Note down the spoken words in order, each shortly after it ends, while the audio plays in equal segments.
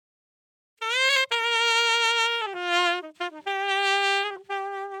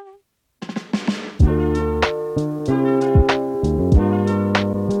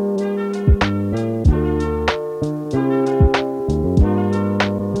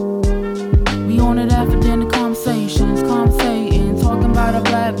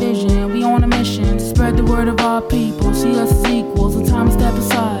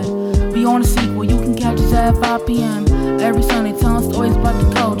at 5 p.m. Every Sunday, telling stories about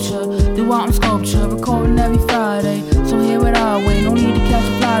the culture. Do art and sculpture, recording every Friday. So hear it our way, no need to catch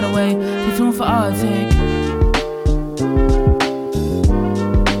a flight away. Stay tuned for our take.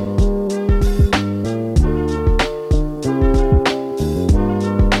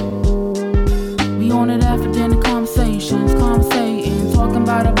 We on it after dinner conversations, conversating, talking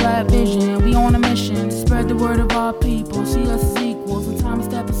about our black vision. We on a mission to spread the word of our people. See us as equals, and time to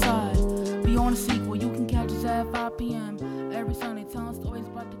step aside. We on a sequel, you can catch us at 5 p.m. Every Sunday, telling stories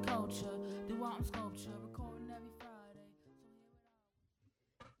about the culture. Do art and sculpture, recording every Friday.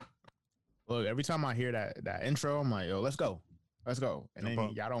 Look, every time I hear that intro, I'm like, yo, let's go. And then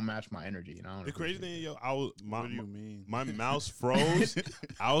y'all don't match my energy. And I don't the crazy thing, yo, What do you mean? My mouse froze.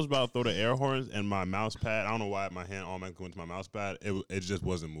 I was about to throw the air horns, and my mouse pad, I don't know why my hand automatically went to my mouse pad. It just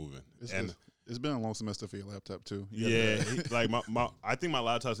wasn't moving. It's been a long semester for your laptop too. Like I think my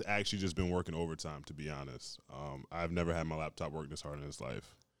laptop's actually just been working overtime, to be honest. I've never had my laptop work this hard in its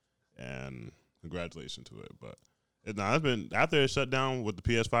life, and congratulations to it. But it's been after it shut down with the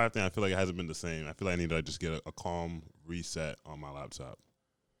PS5 thing. I feel like it hasn't been the same. I feel like I need to just get a calm reset on my laptop.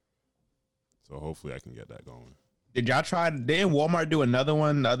 So hopefully I can get that going. Did y'all try? Didn't Walmart do another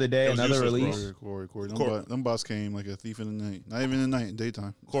one the other day? Another release? Corey. Them bots came like a thief in the night. Not even in the night,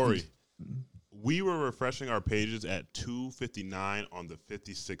 daytime. Corey, we were refreshing our pages at 2:59 on the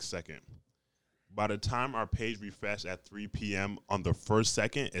 56th second. By the time our page refreshed at 3 p.m. on the first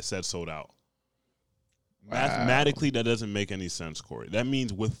second, it said sold out. Wow. Mathematically, that doesn't make any sense, Corey. That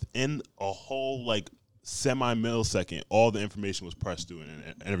means within a whole semi-millisecond, all the information was pressed through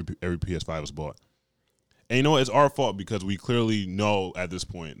and every PS5 was bought. And you know what? It's our fault because we clearly know at this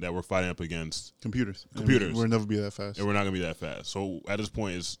point that we're fighting up against computers. We'll never be that fast. And we're not going to be that fast. So at this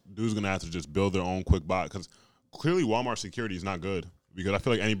point, dudes going to have to just build their own quick bot because clearly Walmart security is not good. Because I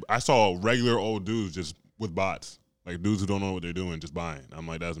feel like I saw regular old dudes just with bots. Like dudes who don't know what they're doing just buying. I'm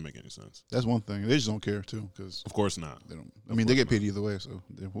like, that doesn't make any sense. That's one thing. They just don't care too. Cause of course not. They don't. I mean, they get paid either way. So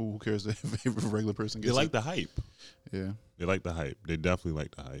who cares if a regular person gets They like the hype. Yeah. They like the hype. They definitely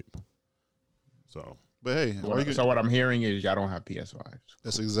like the hype. So. But hey, so what I'm hearing is y'all don't have PS5s.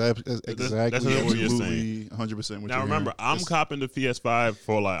 That's exactly what you're saying. 100%. Now remember, I'm copping the PS5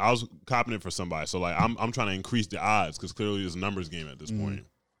 for I was copping it for somebody. So I'm trying to increase the odds because clearly it's a numbers game at this point.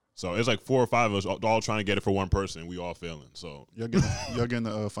 So it's like 4 or 5 of us all trying to get it for one person. We all failing. So y'all getting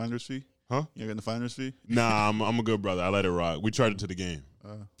the finder's fee? Huh? You getting the finder's fee? Nah, I'm a good brother. I let it rock. We charged it to the game.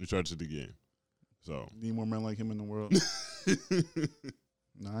 So need more men like him in the world.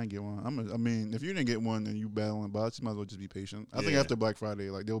 Nah, I ain't get one. I mean, if you didn't get one and you battling bots, you might as well just be patient. I think after Black Friday,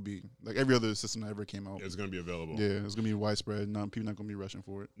 they'll be like every other system that ever came out. It's gonna be available. Yeah, it's gonna be widespread. People not gonna be rushing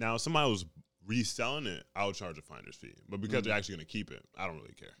for it. Now, if somebody was reselling it, I would charge a finder's fee. But because they're actually gonna keep it, I don't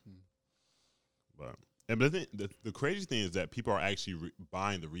really care. But the crazy thing is that people are actually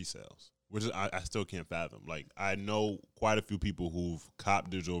buying the resales, which is I still can't fathom. Like I know quite a few people who've copped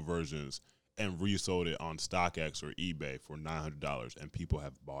digital versions and resold it on StockX or eBay for $900, and people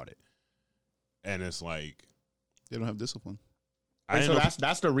have bought it. And it's like they don't have discipline. So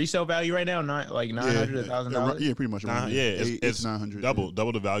that's the resale value right now, not like $900 $1,000. Yeah, pretty much. It's $900.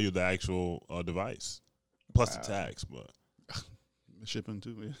 Double the value of the actual device, plus the tax, but shipping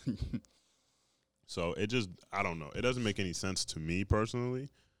too. Yeah. So it just I don't know. It doesn't make any sense to me personally,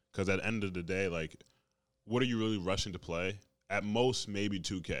 because at the end of the day, what are you really rushing to play? At most, maybe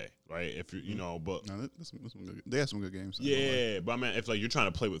 2K, right? If you but no, they have some good games. Yeah, but I mean, if you're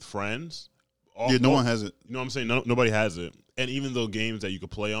trying to play with friends, no one has it. You know what I'm saying? Nobody has it. And even though games that you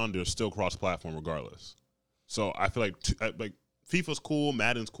could play on, they're still cross-platform regardless. So I feel like FIFA's cool,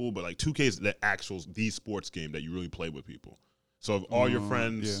 Madden's cool, but 2K is the sports game that you really play with people. So if all your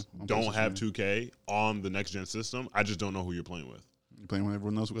friends don't have 2K on the next gen system, I just don't know who you're playing with. You're playing with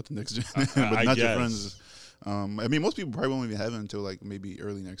everyone else who got the next gen, but not your friends. I mean, most people probably won't even have it until maybe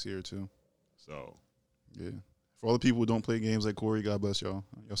early next year too. So, yeah. For all the people who don't play games like Corey, God bless y'all.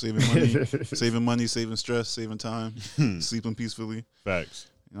 Y'all saving money, saving stress, saving time, sleeping peacefully. Facts.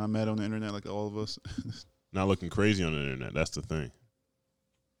 I'm mad on the internet like all of us. Not looking crazy on the internet. That's the thing.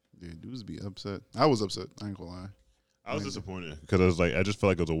 Yeah, dudes be upset. I was upset. I ain't gonna lie. I was disappointed because I just felt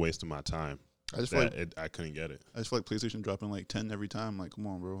like it was a waste of my time. I couldn't get it. I just feel like PlayStation dropping 10 every time. Come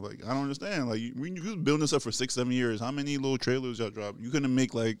on, bro. I don't understand. You was building this up for 6-7 years. How many little trailers y'all drop? You couldn't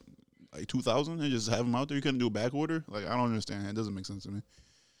make 2,000 and just have them out there. You couldn't do a back order. I don't understand. It doesn't make sense to me.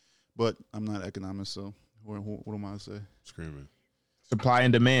 But I'm not an economist, so what am I to say? Screaming. Supply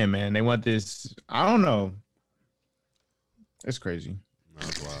and demand, man. They want this. I don't know. It's crazy. No,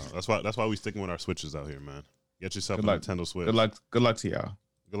 that's wild. That's why we sticking with our Switches out here, man. Get yourself a Nintendo Switch. Good luck to y'all.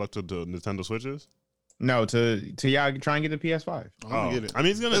 Good luck to the Nintendo Switches. No, to y'all try and get the PS5. I'm gonna get it. I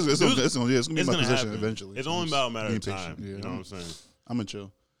mean, it's gonna be my position happen. eventually. It's only about a matter of Being time. patient. Yeah, You know what I'm saying? I'm gonna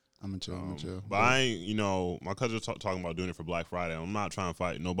chill. I'm gonna chill. But I ain't, my cousin was talking about doing it for Black Friday. I'm not trying to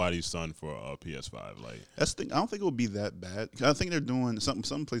fight nobody's son for a PS5. Like that's the thing. I don't think it will be that bad. I think they're doing some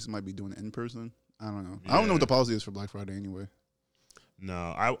places might be doing it in person. I don't know. I don't know what the policy is for Black Friday anyway. No,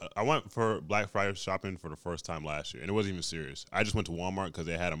 I went for Black Friday shopping for the first time last year, and it wasn't even serious. I just went to Walmart because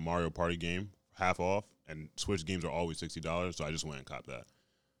they had a Mario Party game half off, and Switch games are always $60, so I just went and copped that.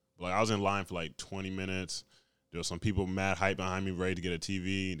 But like I was in line for like 20 minutes. There was some people mad hype behind me, ready to get a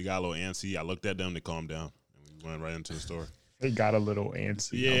TV. They got a little antsy. I looked at them, they calmed down, and we went right into the store. They got a little antsy.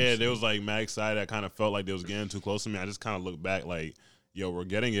 Yeah, they was like mad excited. I kind of felt like they was getting too close to me. I just kind of looked back like, yo, we're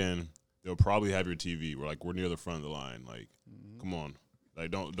getting in. They'll probably have your TV. We're near the front of the line. Like, come on.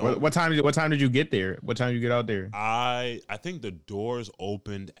 Like, don't. What time did you get there? What time did you get out there? I think the doors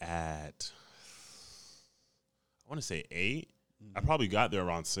opened at, I want to say 8. I probably got there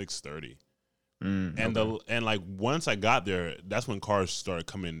around 6:30. And like once I got there, that's when cars started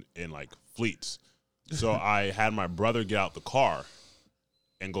coming in like fleets. So I had my brother get out the car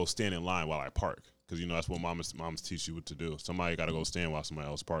and go stand in line while I park, because that's what moms teach you what to do. Somebody got to go stand while somebody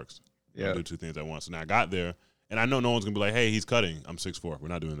else parks. Yeah, do two things at once. So now I got there, and I know no one's gonna be like, "Hey, he's cutting." I'm 6'4". We're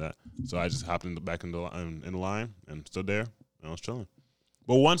not doing that. So I just hopped back in the line and stood there, and I was chilling.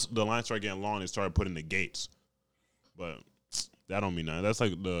 But once the line started getting long, they started putting the gates. But that don't mean nothing. That's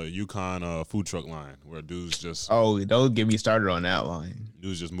like the Yukon food truck line where dudes just... Oh, don't get me started on that line.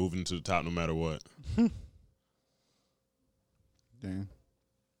 Dudes just moving to the top no matter what. Damn.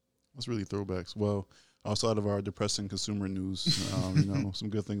 That's really throwbacks. Well, outside of our depressing consumer news, some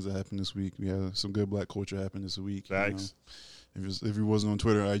good things that happened this week. We had some good black culture happen this week. Thanks. If you wasn't on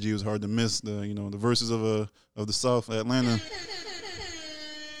Twitter, IG was hard to miss. The verses of the South, Atlanta.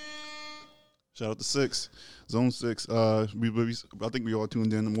 Shout out to 6, Zone 6. I think we all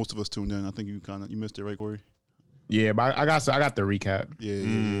tuned in. Most of us tuned in. I think you missed it, right, Corey? Yeah, but I got the recap. Yeah.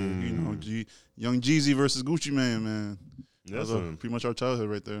 Young Jeezy versus Gucci Mane, man. That's pretty much our childhood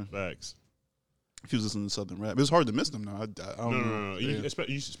right there. Facts. If you was listening to Southern rap, it was hard to miss them though. I don't know. No. You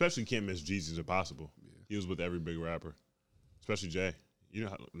especially can't miss Jeezy's impossible. Yeah. He was with every big rapper, especially Jay. You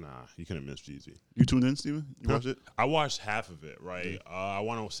couldn't miss Jeezy. You tuned in, Steven? You watched it? I watched half of it. Right. Yeah. I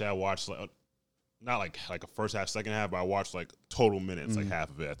want to say I watched not like a first half, second half, but I watched like total minutes, like half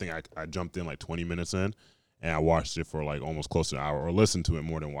of it. I think I jumped in like 20 minutes in, and I watched it for like almost close to an hour, or listened to it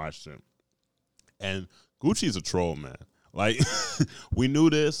more than watched it. And Gucci's a troll, man. Like we knew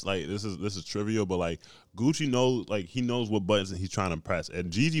this. Like this is trivial, but like Gucci knows, like he knows what buttons he's trying to press.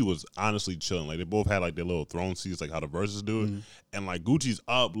 And Jeezy was honestly chilling. Like they both had like their little throne seats, like how the verses do it. And like Gucci's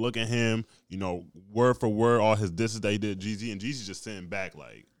up, look at him, word for word, all his disses that he did Jeezy, and Jeezy's just sitting back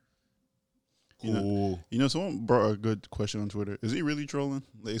like. Cool. Someone brought a good question on Twitter. Is he really trolling?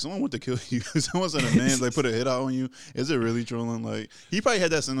 Like, if someone went to kill you, someone said a man like put a hit out on you. Is it really trolling? Like, he probably had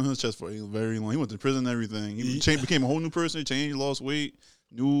that sitting on his chest for a very long. He went to prison and everything. He became a whole new person. Changed, lost weight,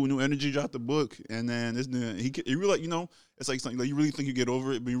 new energy. Dropped the book, and then he really it's like something like you really think you get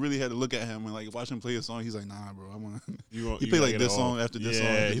over it, but you really had to look at him and like watch him play a song. He's like, nah, bro, I want to. He played like this song after this song.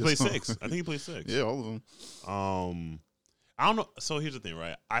 Yeah, he played 6. I think he played 6. Yeah, all of them. I don't know. So here's the thing,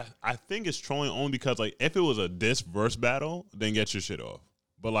 right? I think it's trolling only because, like, if it was a diss verse battle, then get your shit off.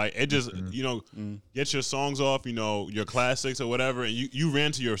 But, like, it just, get your songs off, your classics or whatever, and you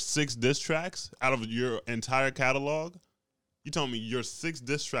ran to your 6 diss tracks out of your entire catalog. You told me your 6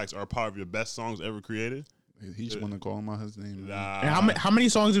 diss tracks are part of your best songs ever created? He just want to call him out his name. And how many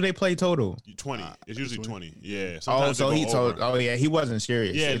songs do they play total? 20. It's usually 20. Yeah. He wasn't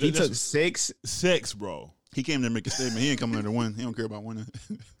serious. Yeah, if he took 6. 6, bro. He came there to make a statement. He ain't coming there to win. He don't care about winning.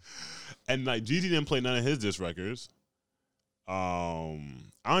 And like Jeezy didn't play none of his diss records. I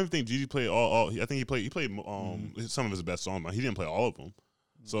don't even think Jeezy played all. I think he played some of his best songs. He didn't play all of them.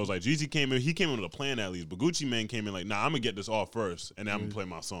 So it's like Jeezy came in. He came in with a plan at least. But Gucci Mane came in like, nah, I'm gonna get this off first, and then I'm gonna play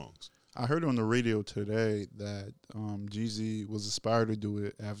my songs. I heard on the radio today that Jeezy was inspired to do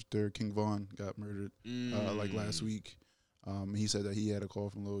it after King Von got murdered, like last week. He said that he had a call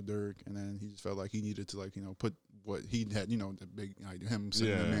from Lil Durk, and then he just felt like he needed to put what he had, the big him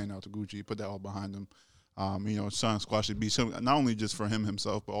sending the man out to Gucci, put that all behind him. Trying to squash the beat, not only just for him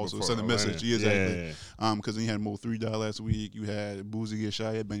himself, but also send a message. Exactly. Because he had Mo 3 die last week. You had Boozy get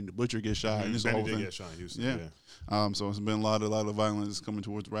shot. You had Benny the Butcher get shot. And this whole thing. Get shot in Houston. So it's been a lot of violence coming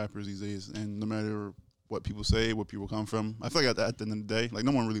towards rappers these days, and no matter what people say, where people come from, I feel like at the end of the day, like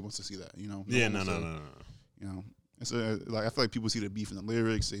no one really wants to see that. No. And so, like, I feel like people see the beef in the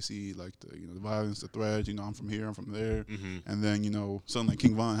lyrics. They see like the the violence, the threats. I'm from here, I'm from there, and then something like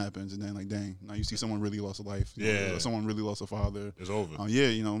King Von happens, and then like, dang, now you see someone really lost a life. Someone really lost a father. It's over. Like,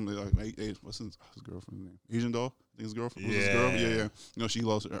 hey, what's his girlfriend's name? Asian doll. I think his girlfriend. Was his girl? Yeah. She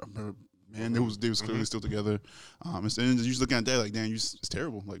lost her man. They was clearly still together. And you just looking at that like, damn, it's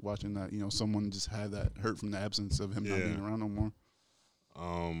terrible. Like watching that, someone just had that hurt from the absence of him not being around no more.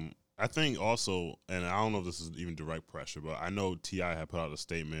 I think also, and I don't know if this is even direct pressure, but I know T.I. had put out a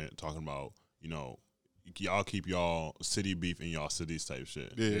statement talking about, y'all keep y'all city beef in y'all cities type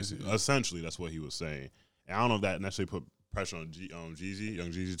shit. Yeah. Essentially, that's what he was saying. And I don't know if that necessarily put pressure on Jeezy,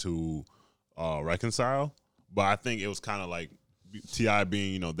 Young Jeezy to reconcile, but I think it was kind of like T.I.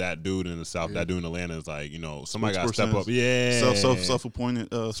 being, that dude in the South, that dude in Atlanta is like, somebody got to step up. Yeah.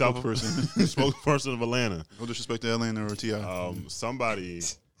 Self-appointed spokesperson. Spokesperson of Atlanta. No disrespect to Atlanta or T.I. Somebody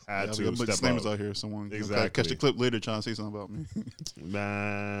had to step up. Out here. Someone exactly. Catch the clip later trying to say something about me.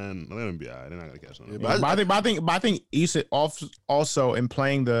 Man, let them be all right. They're not going to catch something. But I think Issa also in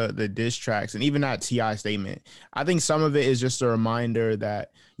playing the diss tracks and even that T.I. statement, I think some of it is just a reminder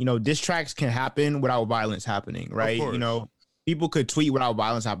that, diss tracks can happen without violence happening, right? People could tweet without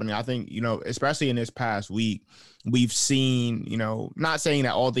violence happening. I think, especially in this past week, we've seen, not saying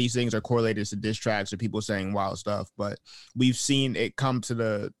that all these things are correlated to diss tracks or people saying wild stuff, but we've seen it come to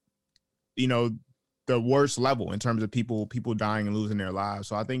the worst level in terms of people dying and losing their lives.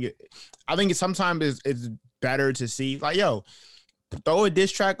 So I think it sometimes it's better to see like, yo, throw a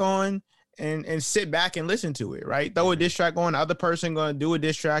diss track on and sit back and listen to it, right? Throw a diss track on, the other person going to do a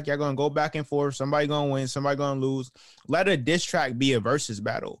diss track. Y'all going to go back and forth. Somebody going to win, somebody going to lose. Let a diss track be a versus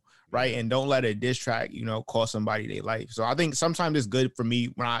battle, right? And don't let a diss track, cost somebody their life. So I think sometimes it's good for me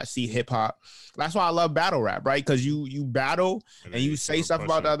when I see hip hop. That's why I love battle rap, right? Because you battle and you say stuff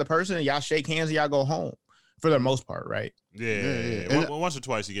about the other person and y'all shake hands and y'all go home for the most part, right? Yeah. Once or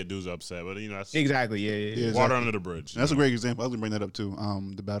twice you get dudes upset, but that's exactly. Yeah. Water under the bridge. That's a great example. I was gonna bring that up too.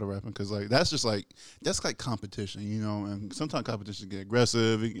 The battle rapping, because like that's like competition, and sometimes competition get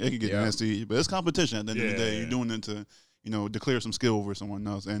aggressive. It can get nasty, but it's competition. At the end of the day, you're doing it to declare some skill over someone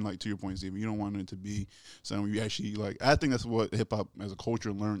else. And like to your point, Steve, you don't want it to be something where you actually like. I think that's what hip hop as a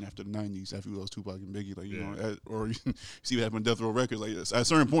culture learned after the '90s, after those Tupac and Biggie, like or you see what happened with Death Row Records. Like at a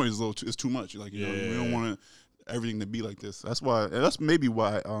certain point, it's too much. Like we don't want everything to be like this. That's maybe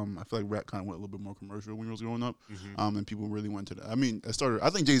why I feel like rap kind of went a little bit more commercial when we was growing up, and people really went to that. I mean, I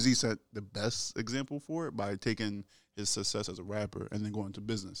think Jay-Z set the best example for it by taking his success as a rapper and then going into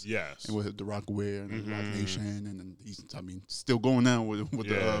business. Yes. And with the Rockaware and the Rock Nation, and then he's still going now with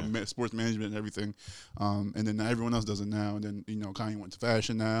the sports management and everything. And then everyone else does it now. And then Kanye went to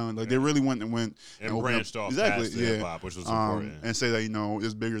fashion now, and like they really went and branched off past hip hop, which was important. And say that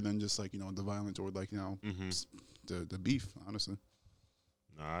it's bigger than just like the violence or like the beef. Honestly,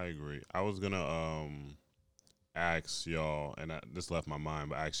 no, I agree. I was gonna ask y'all, and this left my mind,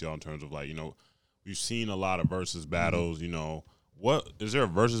 but ask y'all in terms of like we've seen a lot of versus battles. What is there a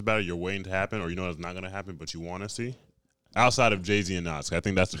versus battle you're waiting to happen, or it's not going to happen, but you want to see outside of Jay-Z and Nas? I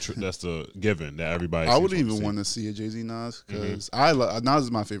think that's the given that everybody. I wouldn't even want to see a Jay-Z Nas because Nas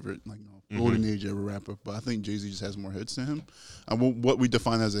is my favorite, golden age ever rapper. But I think Jay-Z just has more hits than him. What we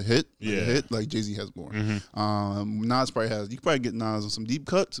define as a hit, like Jay-Z has more. Nas probably has. You could probably get Nas on some deep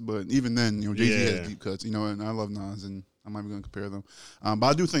cuts, but even then, Jay-Z has deep cuts. And I love Nas and. I'm not even going to compare them. But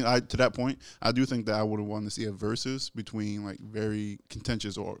I do think, to that point, I do think that I would have wanted to see a versus between, like, very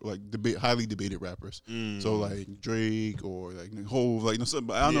contentious or, like, highly debated rappers. So, like, Drake or, like, Hov. Like,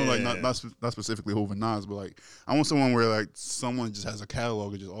 but I don't know, like, not specifically Hov and Nas, but, like, I want someone where, like, someone just has a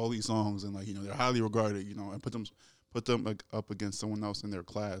catalog of just all these songs and, like, they're highly regarded, and put them like, up against someone else in their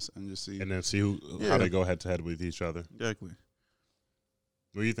class and just see. And then see how they go head-to-head with each other. Exactly.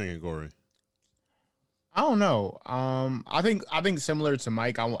 What are you thinking, Corey? I don't know. I think similar to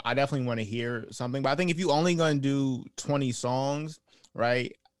Mike, I definitely want to hear something, but I think if you only gonna do 20 songs,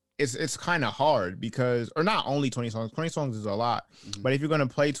 right? It's kind of hard because, or not only 20 songs. 20 songs is a lot, but if you're gonna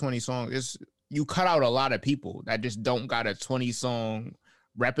play 20 songs, you cut out a lot of people that just don't got a 20 song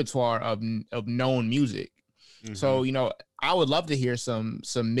repertoire of known music. So I would love to hear some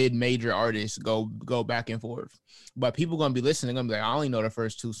mid-major artists go back and forth, but people gonna be listening. Gonna be like, I only know the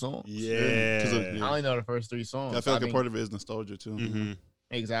first 2 songs. I only know the first 3 songs. I feel like a part of it is nostalgia too.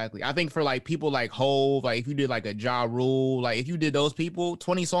 Exactly. I think for like people like Hov, like if you did like a Ja Rule, like if you did those people,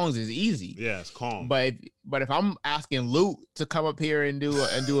 20 songs is easy. Yeah, it's calm. But if I'm asking Luke to come up here and do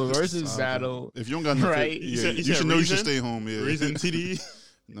a versus battle, if you don't got no right, you should know you should stay home. Yeah, Reason TD.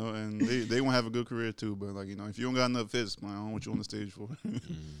 No, and they won't have a good career too. But like if you don't got enough hits, man, I don't want you on the stage for.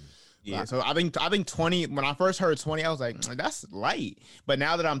 Yeah, so I think 20. When I first heard 20, I was like, that's light. But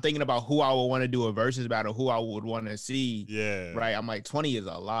now that I'm thinking about who I would want to do a versus battle, who I would want to see, right? I'm like 20 is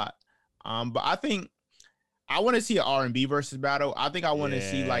a lot. But I think I want to see an R&B versus battle. I think I want to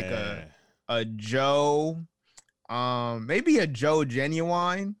see like a Joe, maybe a Joe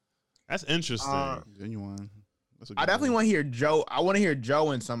Genuine. That's interesting. Genuine. I definitely want to hear Joe. I want to hear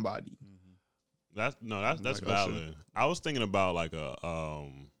Joe and somebody. That's valid. I was thinking about like a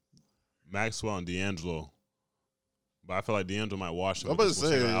Maxwell and D'Angelo, but I feel like D'Angelo might wash him. I'm about to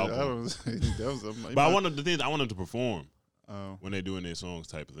say, but I want them to perform when they're doing their songs,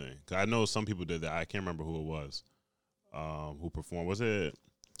 type of thing. Cause I know some people did that. I can't remember who it was who performed. Was it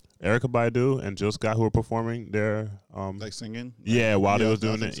Erykah Badu and Jill Scott who were performing their like singing? Yeah, while they was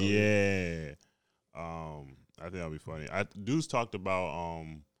doing it. So. Yeah. I think that'll be funny. Dudes talked about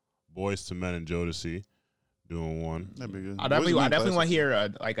Boys to Men and Jodeci doing one. That'd be good. I definitely want to hear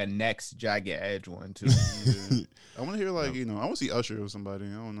a next Jagged Edge one too. Yeah. I want to hear like I want to see Usher or somebody.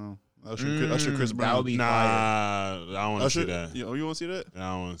 I don't know. Usher, Chris Brown. That would be fire. I don't want to see that. You want to see that? I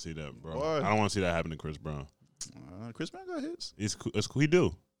don't want to see that, bro. Why? I don't want to see that happen to Chris Brown. Chris Brown got hits. It's cool. He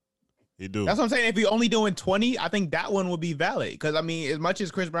do. That's what I'm saying. If you're only doing 20, I think that one would be valid. Because I mean, as much as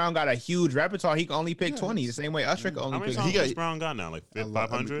Chris Brown got a huge repertoire, he can only pick 20. The same way Usher can only pick. How many songs Chris Brown got now? Like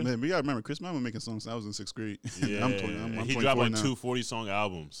 500. Man, we gotta remember Chris Brown was making songs since I was in 6th grade. Yeah, he dropped like 2 40-song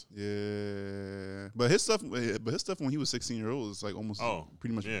albums. Yeah, but his stuff when he was 16-year-old is like almost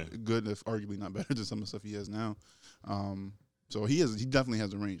pretty much good, if arguably not better than some of the stuff he has now. So he definitely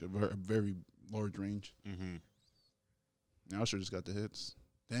has a range, a very large range. Mm-hmm. And Usher just got the hits.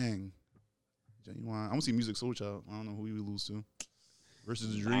 Dang. Genuine. I want to see Music Soul Child. I don't know who he would lose to.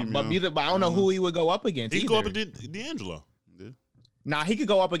 Versus the Dream. But I don't know who he would go up against. He could go up against D'Angelo. Yeah. Nah, he could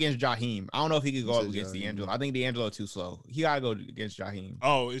go up against Jaheim. I don't know if he could go up against D'Angelo. I think D'Angelo too slow. He gotta go against Jaheim.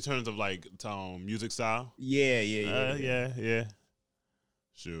 Oh, in terms of like music style. Yeah.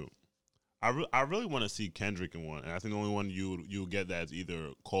 Shoot, I really want to see Kendrick in one, and I think the only one you'll get that is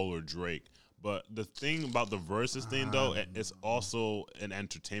either Cole or Drake. But the thing about the versus thing, though, it's also an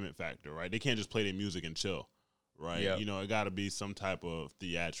entertainment factor, right? They can't just play their music and chill, right? Yep. You know, it got to be some type of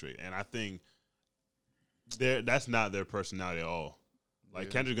theatric. And I think that's not their personality at all. Like,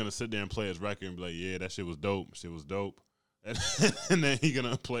 Kendrick's going to sit there and play his record and be like, yeah, that shit was dope. Shit was dope. And then he's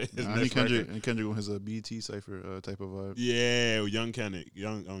going to play his next record. And Kendrick has a BT Cypher type of vibe. Yeah, Young Kenny.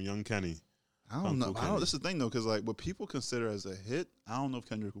 I don't know. This is the thing, though, because, like, what people consider as a hit, I don't know if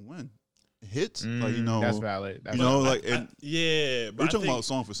Kendrick will win. Hits, like, you know, that's valid. But we're talking about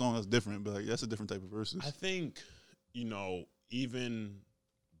song for song. That's different, but like that's a different type of verses. I think, even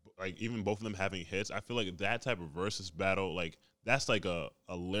both of them having hits, I feel like that type of versus battle, like that's like a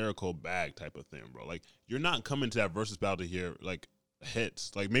lyrical bag type of thing, bro. Like you're not coming to that versus battle to hear like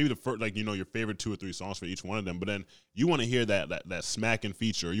hits, like maybe the first, like your favorite 2 or 3 songs for each one of them, but then you want to hear that smacking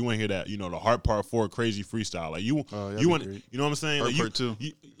feature, you want to hear that the Heart Part 4 crazy freestyle, like you want, you know what I'm saying? Heart like Part 2,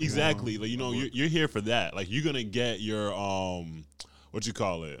 exactly. Like you're here for that. Like you're gonna get your what you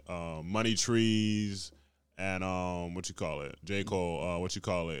call it, Money Trees, and what you call it, J. Cole, what you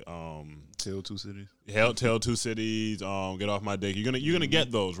call it, Tale 2 Cities, Tale 2 Cities, Get Off My Dick. You're gonna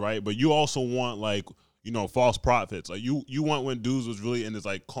get those, right? But you also want like False Prophets. Like you want when dudes was really in this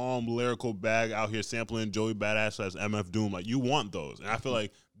like calm lyrical bag out here sampling Joey Badass as MF Doom. Like you want those, and I feel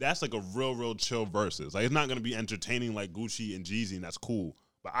like that's like a real chill versus. Like it's not gonna be entertaining like Gucci and Jeezy, and that's cool.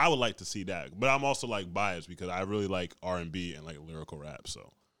 But I would like to see that. But I'm also like biased because I really like R&B and like lyrical rap.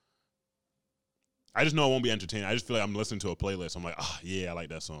 So I just know it won't be entertaining. I just feel like I'm listening to a playlist. I'm like, I like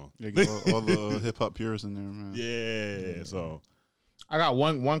that song. Yeah, all the hip hop purists in there, man. Yeah. So I got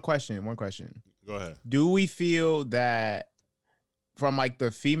one question. Go ahead. Do we feel that from like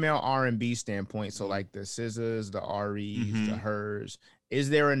the female R&B standpoint, so like the SZAs, the Aries, the Hers, is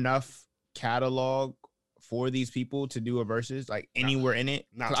there enough catalog for these people to do a versus like anywhere in it?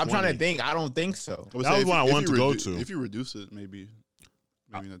 I'm trying to think. I don't think so. That was what I wanted to go to. If you reduce it, maybe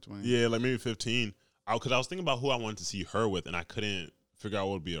not 20. Yeah, like maybe 15. Because I was thinking about who I wanted to see her with, and I couldn't figure out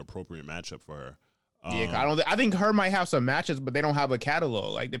what would be an appropriate matchup for her. I think her might have some matches, but they don't have a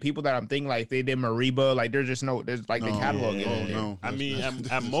catalog. Like the people that I'm thinking, like they did Mariba, like there's like the catalog. No. I mean,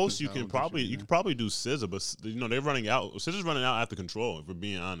 at most you could probably do SZA, but they're running out. SZA's running out after Control. If we're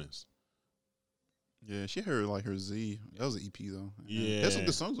being honest. Yeah, she heard like her Z. That was an EP though. Yeah, there's some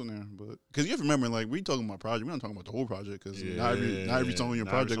good songs on there, but because you have to remember, like we talking about project, we're not talking about the whole project because not every song on your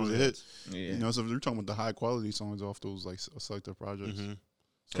project was a hit. Yeah. So we're talking about the high quality songs off those like selective projects. Mm-hmm.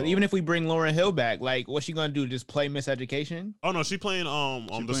 Because even if we bring Lauryn Hill back, like what's she gonna do? Just play Miseducation? Oh no, she playing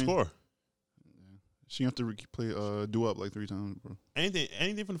the score. She have to play Do Up like 3 times, bro.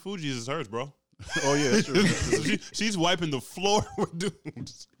 Anything from the Fugees is hers, bro. Oh yeah, that's true. So she's wiping the floor with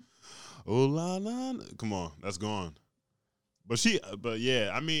dudes. Oh la la, come on, that's gone. But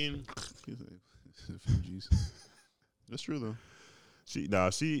yeah, I mean, Fugees. That's true though.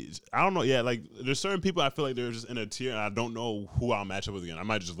 I don't know. Yeah, like there's certain people I feel like they're just in a tier, and I don't know who I'll match up with again. I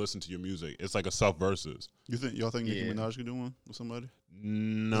might just listen to your music. It's like a self versus. Y'all think Nicki Minaj could do one with somebody?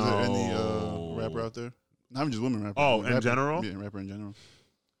 No. Is there any rapper out there? Not even just women rapper. Oh, rapper, in general? Yeah, rapper in general.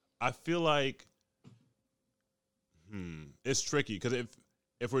 I feel like, it's tricky because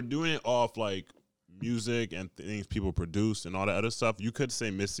if we're doing it off like music and things people produce and all that other stuff, you could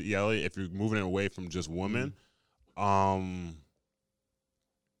say Missy Elliott if you're moving it away from just women.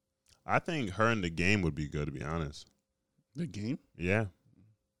 I think her in The Game would be good, to be honest. The Game? Yeah.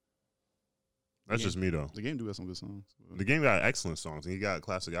 That's just me, though. The Game do have some good songs. The Game got excellent songs, and he got a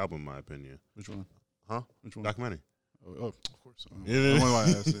classic album, in my opinion. Which one? Huh? Which one? Documentary. Oh, of course. Yeah. I wonder why I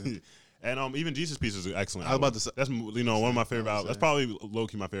asked it. And even Jesus Piece is an excellent I was album. about to say- That's, one of my favorite albums. That's probably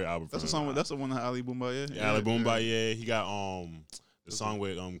low-key my favorite album. That's from the song. him. That's the one that Ali Boombaye. Yeah, Ali Boombaye. He got the song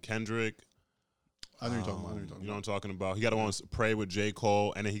with Kendrick. I know you're talking about. You know what I'm talking about. He got a one with Pray with J.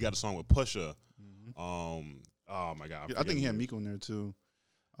 Cole, and then he got a song with Pusha. Oh my God! Yeah, I think he had Meek on there too.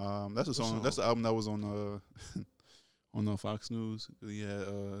 That's the song. That's the album that was on on Fox News. He had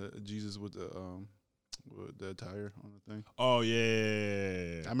Jesus with the attire on the thing. Oh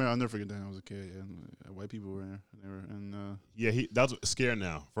yeah. I'll never forget that when I was a kid. Yeah, white people were in there. They were in. Yeah, that was Scared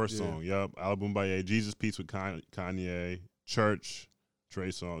Now. First Yeah. song. Yup. Ali Boombaye, Jesus Piece with Kanye, Church, Trey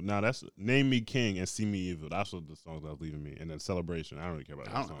song. Now that's Name Me King and See Me Evil. That's what the songs that was leaving me. And then Celebration. I don't really care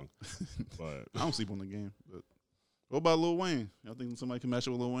about that song. But I don't sleep on the Game. But what about Lil Wayne? Y'all think somebody can match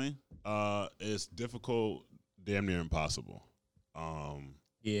it with Lil Wayne? it's difficult, damn near impossible.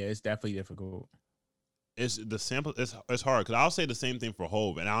 Yeah, it's definitely difficult. It's the sample. It's hard because I'll say the same thing for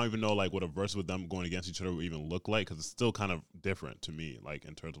Hove, and I don't even know like what a verse with them going against each other would even look like because it's still kind of different to me, like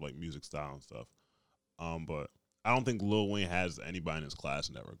in terms of like music style and stuff. But I don't think Lil Wayne has anybody in his class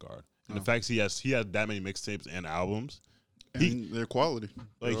in that regard. And the fact he has that many mixtapes and albums, And they're quality.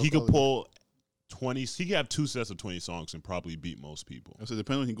 like They're he could quality. pull 20. He could have 2 sets of 20 songs and probably beat most people. I said,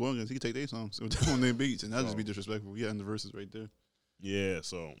 depending on who he going against, he can take their songs on their beats, and that just be disrespectful. Yeah, and the verses right there. Yeah,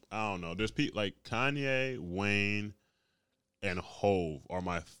 so I don't know. There's people like Kanye, Wayne, and Hove are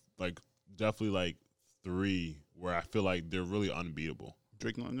my like definitely like 3 where I feel like they're really unbeatable.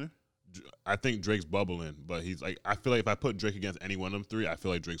 Drake not in there? I think Drake's bubbling, but he's like I feel like if I put Drake against any one of them 3, I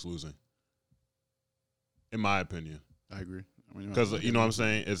feel like Drake's losing. In my opinion, I agree. because you know what I'm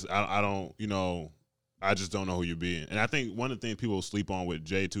saying is I don't I just don't know who you're being, and I think one of the things people sleep on with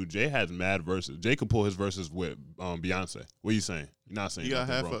Jay too. Jay has mad verses. Jay could pull his verses with Beyonce. What are you saying? You're not saying You got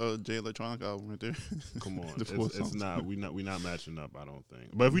half nothing, bro. a Jay Electronic album right there. Come on, The 4 it's songs. not. We not matching up. I don't think.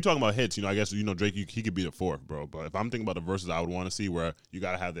 But if we talking about hits, I guess Drake. He could be the 4th, bro. But if I'm thinking about the verses, I would want to see where you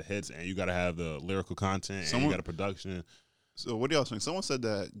got to have the hits and you got to have the lyrical content and you got a production. So what do y'all think? Someone said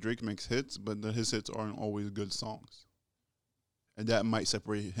that Drake makes hits, but his hits aren't always good songs. And that might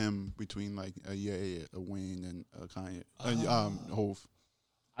separate him between like a Wayne and Kanye, Hove.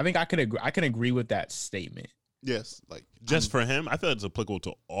 I think I can agree with that statement. Yes, like Just for him, I feel like it's applicable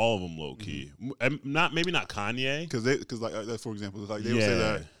to all of them, low key. Maybe not Kanye. because like for example, like they would say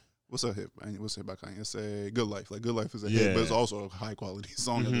that. What's a hit? What's a hit by Kanye? It's a Good Life. Like Good Life is a hit, but it's also a high quality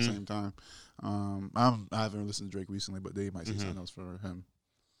song at the same time. I haven't listened to Drake recently, but they might say something else for him.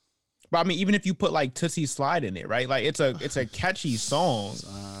 But I mean, even if you put like Tootsie Slide in it, right? Like it's a catchy song,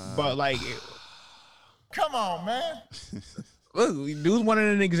 but like, Come on, man. look, dude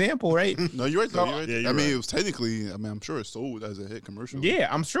wanted an example, right? No, you're right though. You're right. Yeah, you're I mean, right. it was technically. I mean, I'm sure it sold as a hit commercial. Yeah,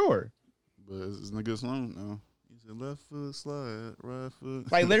 I'm sure. but it's not a good song. No, he said left foot slide, right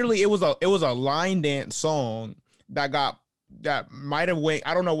foot. Like literally, it was a line dance song that might have went.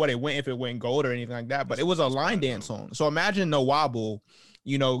 I don't know what it went, if it went gold or anything like that, but it was a line dance song. So imagine No Wobble,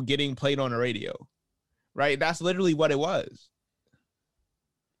 getting played on the radio, right? That's literally what it was.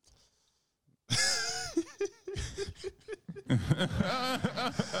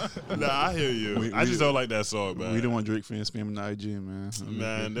 Nah, I hear you. I just don't like that song, man. We don't want Drake fans spamming the IG, man.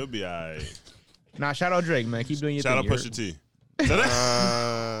 Man, they'll be alright. Nah, shout out Drake, man. Keep doing your Shout out thing. Pusha T.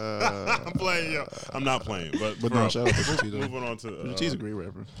 I'm playing, yo. I'm not playing, but no, shout out Pusha T though. moving on to Pusha T's a great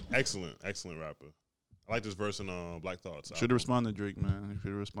rapper. excellent rapper. I like this verse in Black Thoughts. Should have responded, Drake, man. He should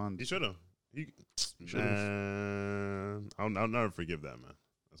have responded. He should have. should've. Man, I'll never forgive that, man.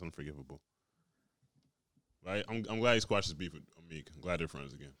 That's unforgivable. Right? I'm glad he squashed his beef with Meek. I'm glad they're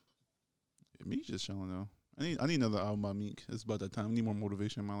friends again. Yeah, Meek's just chilling though. I need another album by Meek. It's about that time. I need more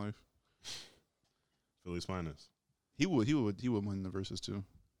motivation in my life. Philly's finest. He would win the verses too.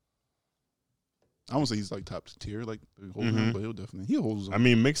 I won't say he's like top tier, like but he'll definitely holds. I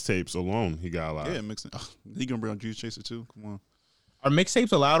mean, mixtapes alone, he got a lot. Yeah, mixing. He gonna bring on Juice Chaser too. Come on. Are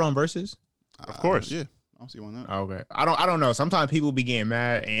mixtapes allowed on verses? Of course. Yeah. I don't see why not. Okay. I don't know. Sometimes people be getting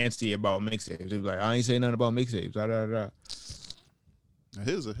mad and antsy about mixtapes. They be like, I ain't saying nothing about mixtapes. Da, da, da.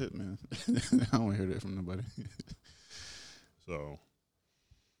 His a hit, man. I don't hear that from nobody. So,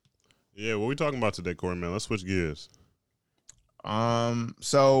 yeah, what we talking about today, Corey, man? Let's switch gears.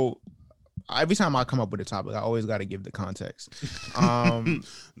 So every time I come up with a topic, I always got to give the context.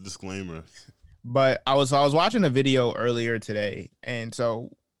 Disclaimer. But I was watching a video earlier today, and so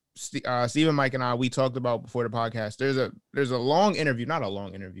Stephen, Mike, and I, we talked about before the podcast. There's a long interview, not a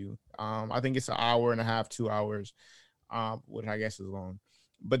long interview. I think it's an hour and a half, 2 hours, which I guess is long,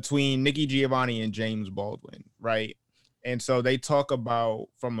 between Nikki Giovanni and James Baldwin, right? And so they talk about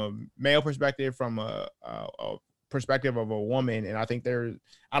from a male perspective, from a perspective of a woman, and I think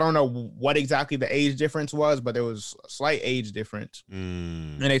I don't know what exactly the age difference was, but there was a slight age difference.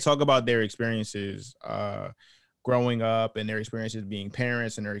 And they talk about their experiences growing up and their experiences being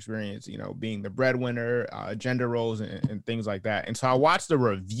parents and their experience, being the breadwinner, gender roles and things like that. And so I watched the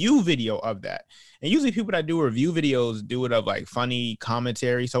review video of that. And usually people that do review videos do it of like funny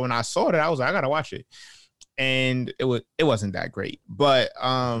commentary. So when I saw that, I was like, I gotta watch it. And it wasn't that great. But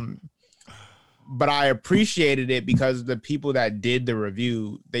I appreciated it because the people that did the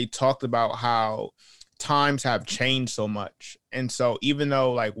review, they talked about how times have changed so much. And so even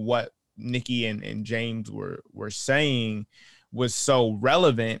though like what Nikki and James were saying was so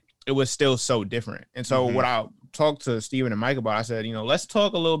relevant, it was still so different. And so what I talked to Stephen and Mike about, I said, let's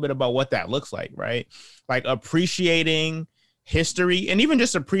talk a little bit about what that looks like, right? Like appreciating history and even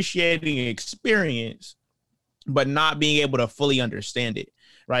just appreciating experience, but not being able to fully understand it.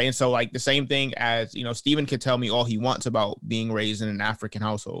 Right. And so like the same thing as, Stephen can tell me all he wants about being raised in an African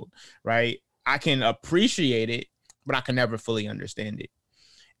household. Right. I can appreciate it, but I can never fully understand it.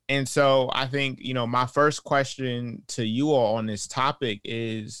 And so I think, my first question to you all on this topic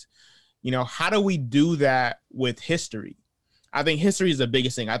is, how do we do that with history? I think history is the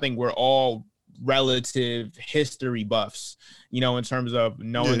biggest thing. I think we're all relative history buffs, in terms of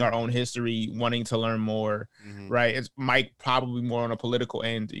knowing our own history, wanting to learn more, right? It's Mike probably more on a political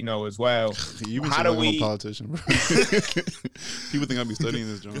end, as well. How do we? I'm a politician, bro. People think I'd be studying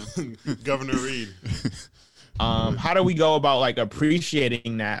this, John. Governor Reed. How do we go about like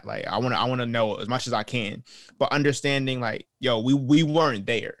appreciating that? Like, I want to know as much as I can, but understanding like, we weren't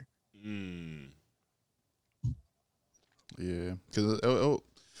there. Yeah, because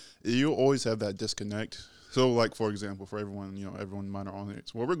you always have that disconnect. So, like, for example, for everyone, everyone might are on it.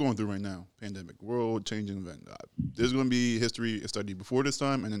 So what we're going through right now, pandemic, world-changing event. There's going to be history studied before this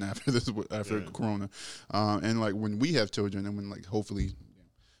time and then after this, after Corona. And, like, when we have children and when, like, hopefully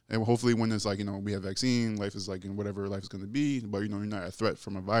when it's like, we have vaccine, life is like, whatever life is going to be, but, you're not a threat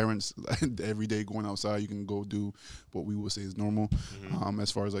from a virus. Every day going outside, you can go do what we would say is normal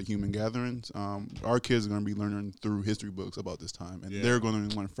as far as like human gatherings. Our kids are going to be learning through history books about this time, and they're going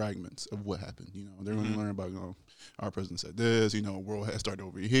to learn fragments of what happened. They're going to learn about, our president said this, world has started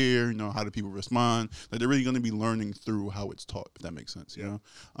over here, how do people respond? Like they're really going to be learning through how it's taught, if that makes sense,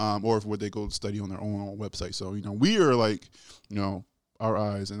 or if what they go study on their own website. So, we are like, our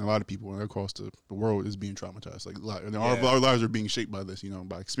eyes and a lot of people across the world is being traumatized. Like our lives are being shaped by this,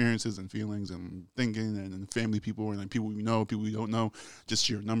 by experiences and feelings and thinking and family people and like people we know, people we don't know, just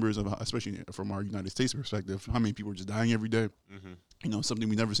sheer numbers of, especially from our United States perspective, how many people are just dying every day. Something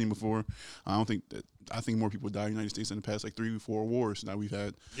we've never seen before. I think more people die in the United States in the past like 3-4 wars that we've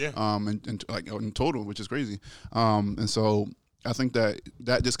had. And like in total, which is crazy. And so I think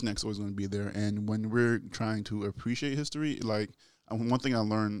that disconnect's always going to be there. And when we're trying to appreciate history, like, one thing I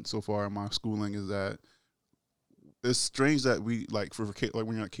learned so far in my schooling is that it's strange that we like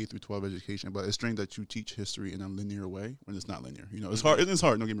when you're at K through 12 education, but it's strange that you teach history in a linear way when it's not linear. It's hard. It's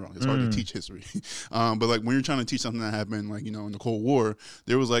hard. Don't get me wrong. It's hard to teach history. But like when you're trying to teach something that happened, like in the Cold War,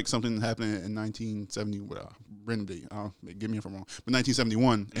 there was like something that happened in 1970. Random date. Get me if I'm wrong. But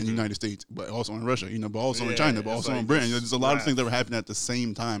 1971 in the United States, but also in Russia. But also in China, but also in Britain. There's a lot of things that were happening at the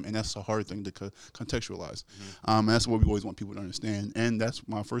same time, and that's a hard thing to contextualize. And that's what we always want people to understand. And that's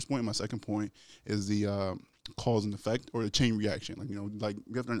my first point. My second point is the cause and effect or the chain reaction. Like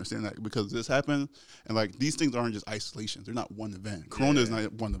we have to understand that because this happened and like these things aren't just isolations. They're not one event. Corona is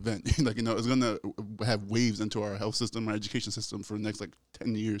not one event. It's gonna have waves into our health system, our education system for the next like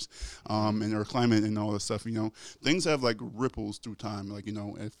 10 years. And our climate and all this stuff, things have like ripples through time.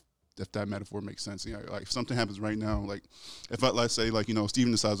 If if that metaphor makes sense. You know, like if something happens right now, like if let's say like, you know,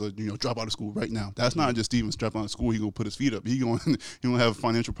 Steven decides to, you know, drop out of school right now. That's not just Steven drop out of school. He gonna put his feet up. He gonna have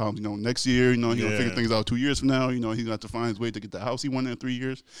financial problems. You know, next year, you know, he gonna figure things out 2 years from now. You know, he's gonna have to find his way to get the house he wanted in 3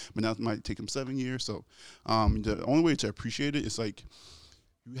 years, but now it might take him 7 years. So the only way to appreciate it is like,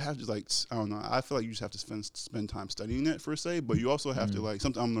 you have to like, I don't know, I feel like you just have to spend time studying it per se, but you also have to like,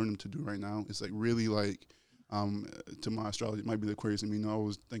 something I'm learning to do right now is like really like, to my astrology, it might be the Aquarius in me, you know, I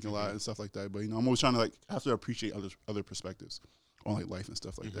was thinking a lot and stuff like that, but you know, I'm always trying to like, have to appreciate other perspectives on like life and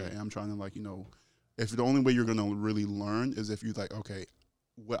stuff like that, and I'm trying to like, you know, if the only way you're going to really learn is if you like, okay,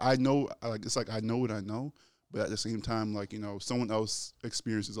 what I know, like, it's like, I know what I know, but at the same time, like, you know, someone else's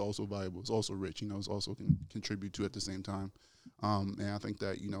experience is also valuable, it's also rich, you know, it's also can contribute to at the same time. And I think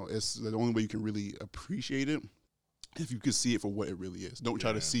that, you know, it's the only way you can really appreciate it if you can see it for what it really is. Don't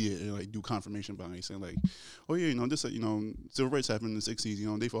try to see it and like do confirmation bias saying like, oh yeah, you know, this, you know, civil rights happened in the 60s, you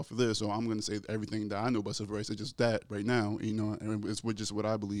know, they fought for this, so I'm going to say everything that I know about civil rights is just that right now, you know, and it's just what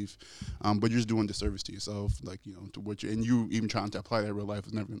I believe. But you're just doing disservice to yourself, like, you know, to what and you even trying to apply that in real life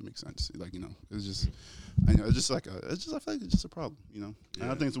is never going to make sense. Like, you know, it's just, I know, it's just like I feel like it's just a problem, you know. And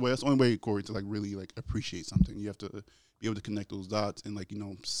I think that's the only way, Corey, to like really like appreciate something. You have to be able to connect those dots and like, you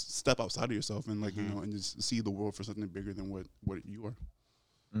know, step outside of yourself and like, you know, and just see the world for something bigger than what you are.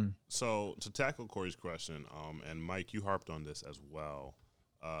 So to tackle Corey's question, and Mike, you harped on this as well.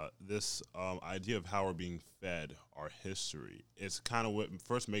 This idea of how we're being fed our history, it's kind of what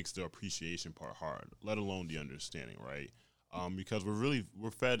first makes the appreciation part hard, let alone the understanding, right? Because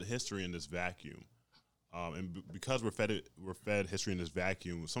we're fed history in this vacuum. Because we're fed history in this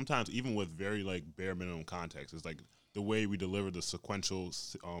vacuum, sometimes even with very like bare minimum context, it's like the way we deliver the sequential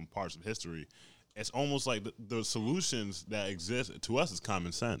parts of history. It's almost like the solutions that exist to us is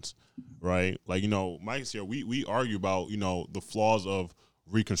common sense, right? Like, you know, Mike's here. We argue about, you know, the flaws of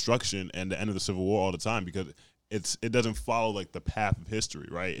Reconstruction and the end of the Civil War all the time because it doesn't follow like the path of history,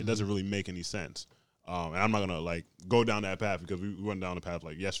 right? It doesn't really make any sense. And I'm not gonna like go down that path because we went down the path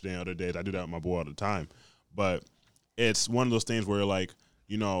like yesterday and other days. I do that with my boy all the time, but it's one of those things where like,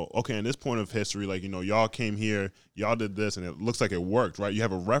 you know, okay, in this point of history, like, you know, y'all came here, y'all did this, and it looks like it worked, right? You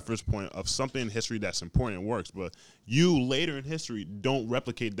have a reference point of something in history that's important and works, but you later in history don't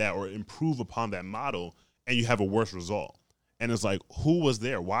replicate that or improve upon that model, and you have a worse result. And it's like, who was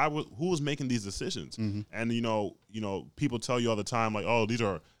there? Who was making these decisions? And you know, people tell you all the time, like, oh, these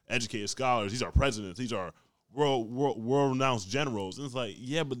are educated scholars, these are presidents, these are world-renowned generals. And it's like,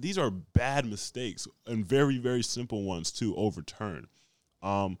 yeah, but these are bad mistakes and very, very simple ones to overturn.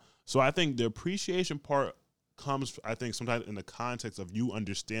 So I think the appreciation part comes, I think, sometimes in the context of you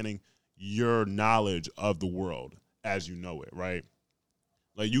understanding your knowledge of the world as you know it, right?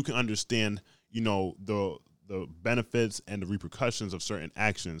 Like you can understand, you know, the benefits and the repercussions of certain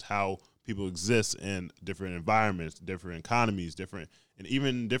actions, how people exist in different environments, different economies, and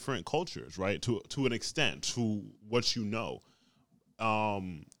even different cultures, right? To an extent, to what you know.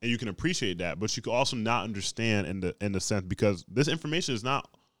 And you can appreciate that, but you can also not understand in the sense because this information is not,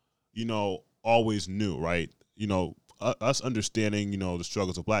 you know, always new, right? You know, us understanding, you know, the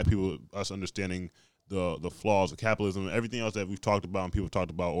struggles of Black people, us understanding the flaws of capitalism, everything else that we've talked about and people have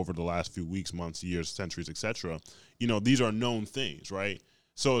talked about over the last few weeks, months, years, centuries, etc. You know, these are known things, right?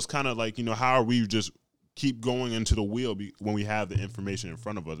 So it's kind of like, you know, how are we just keep going into the wheel when we have the information in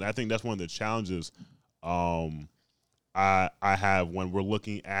front of us? And I think that's one of the challenges I have when we're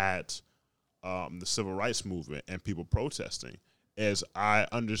looking at the civil rights movement and people protesting is I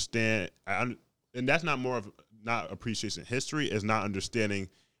understand, and that's not more of not appreciation history, is not understanding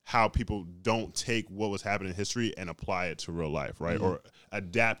how people don't take what was happening in history and apply it to real life, right? Or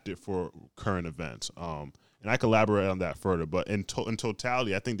adapt it for current events. And I can elaborate on that further, but in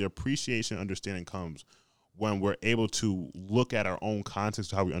totality, I think the appreciation understanding comes when we're able to look at our own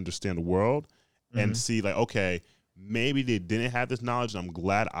context of how we understand the world and see like, okay, maybe they didn't have this knowledge, and I'm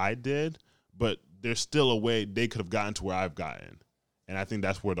glad I did, but there's still a way they could have gotten to where I've gotten. And I think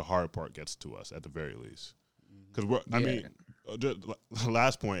that's where the hard part gets to us at the very least. Because I mean, the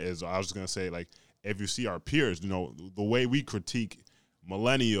last point is I was just going to say, like, if you see our peers, you know, the way we critique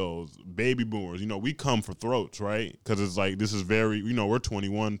millennials, baby boomers, you know, we come for throats, right? Because it's like, this is very, you know, we're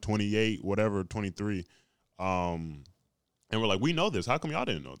 21, 28, whatever, 23. And we're like, we know this. How come y'all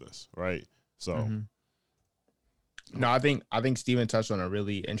didn't know this, right? So. No, I think Steven touched on a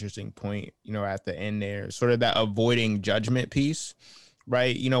really interesting point, you know, at the end there, sort of that avoiding judgment piece,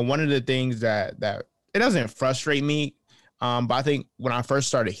 right? You know, one of the things that it doesn't frustrate me, but I think when I first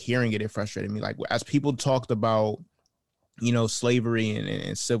started hearing it, it frustrated me. Like as people talked about, you know, slavery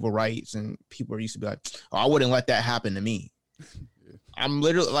and civil rights, and people used to be like, oh, I wouldn't let that happen to me. I'm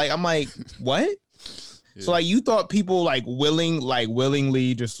literally like, I'm like, what? Yeah. So like, you thought people like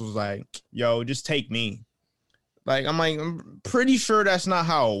willingly just was like, yo, just take me. Like, I'm pretty sure that's not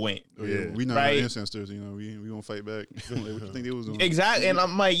how it went. Oh, yeah, we not ancestors, you know. We gonna fight back. What you think they was doing? Exactly, and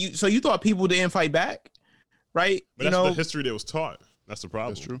I'm like, so you thought people didn't fight back, right? But that's the history that was taught. That's the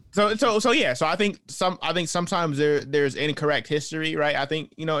problem. That's true. So yeah. So I think sometimes there's incorrect history, right? I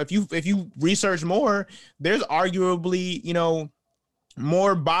think, you know, if you research more, there's arguably, you know,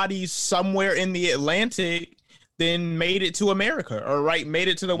 more bodies somewhere in the Atlantic than made it to America, or made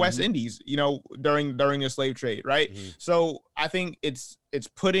it to the West Indies, you know, during the slave trade, right? So I think it's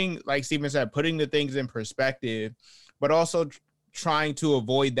putting, like Stephen said, putting the things in perspective, but also trying to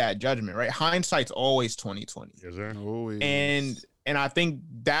avoid that judgment, right? Hindsight's always 20/20. Yes, sir. Always. And I think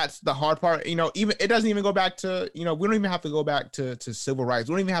that's the hard part. You know, even it doesn't even go back to, you know, we don't even have to go back to civil rights.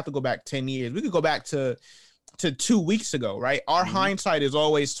 We don't even have to go back 10 years. We could go back to 2 weeks ago, right? Our hindsight is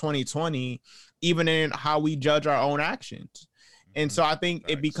always 20/20. Even in how we judge our own actions. And so I think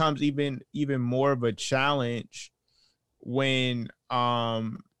it becomes even more of a challenge when we're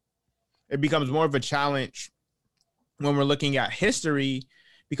looking at history,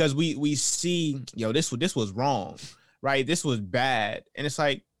 because we see, yo, this was wrong, right? This was bad. And it's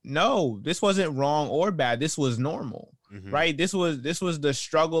like, no, this wasn't wrong or bad. This was normal, right? This was the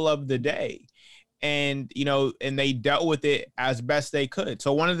struggle of the day. And, you know, and they dealt with it as best they could.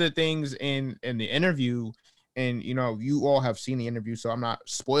 So one of the things in the interview, and, you know, you all have seen the interview, so I'm not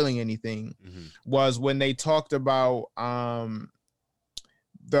spoiling anything, was when they talked about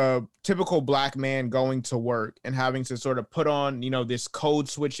the typical Black man going to work and having to sort of put on, you know, this code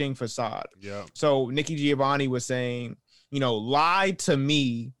switching facade. Yeah. So Nikki Giovanni was saying, you know, lie to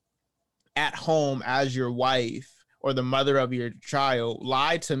me at home as your wife or the mother of your child,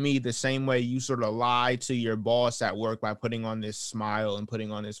 lie to me the same way you sort of lie to your boss at work by putting on this smile and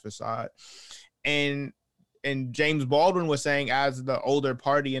putting on this facade. And James Baldwin was saying, as the older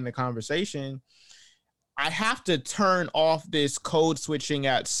party in the conversation, I have to turn off this code switching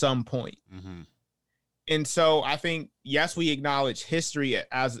at some point. And so I think, yes, we acknowledge history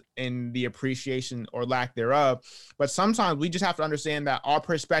as in the appreciation or lack thereof, but sometimes we just have to understand that our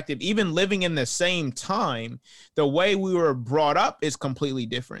perspective, even living in the same time, the way we were brought up is completely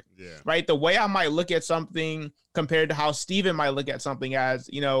different, right? The way I might look at something compared to how Stephen might look at something as,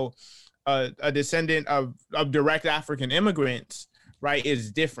 you know, a descendant of direct African immigrants, right,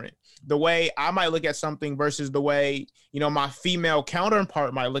 is different. The way I might look at something versus the way, you know, my female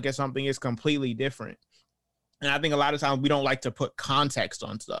counterpart might look at something is completely different. And I think a lot of times we don't like to put context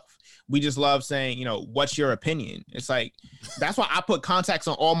on stuff. We just love saying, you know, what's your opinion? It's like, that's why I put context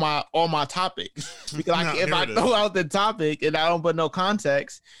on all my topics. Because if I throw out the topic and I don't put no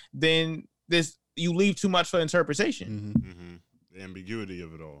context, then you leave too much for interpretation. The ambiguity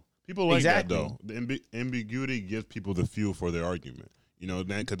of it all. People like that though. The ambiguity gives people the fuel for their argument. You know,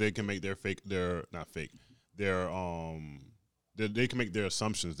 because they can make they can make their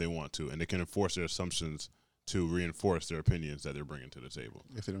assumptions they want to, and they can enforce their assumptions to reinforce their opinions that they're bringing to the table.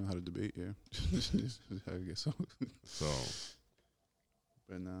 If they don't know how to debate, yeah. I guess so.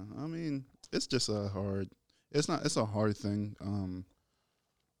 But no, I mean, it's just it's a hard thing.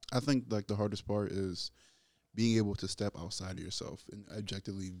 I think like the hardest part is being able to step outside of yourself and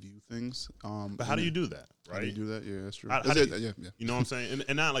objectively view things. But how do you do that, right? How do you do that? Yeah, that's true. Yeah. You know what I'm saying?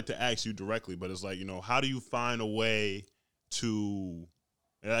 And not like to ask you directly, but it's like, you know, how do you find a way to,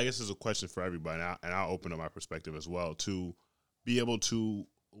 and I guess it's a question for everybody, and I'll open up my perspective as well, to be able to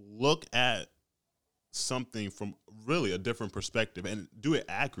look at something from really a different perspective and do it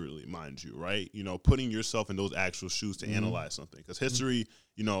accurately, mind you, right? You know, putting yourself in those actual shoes to analyze something. Because history,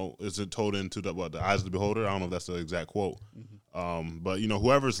 you know, is told into the eyes of the beholder. I don't know if that's the exact quote. But, you know,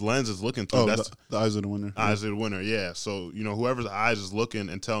 whoever's lens is looking through, that's the eyes of the winner. Eyes of the winner, yeah. So, you know, whoever's eyes is looking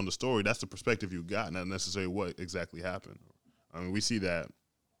and telling the story, that's the perspective you got, not necessarily what exactly happened. I mean, we see that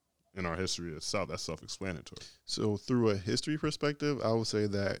in our history itself. That's self-explanatory. So through a history perspective, I would say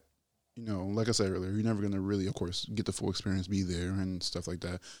that, you know, like I said earlier, you're never going to really, of course, get the full experience, be there and stuff like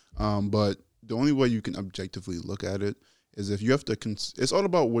that. But the only way you can objectively look at it is if you have to, it's all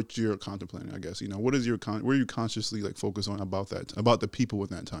about what you're contemplating, I guess. You know, what is where you consciously like focus on about the people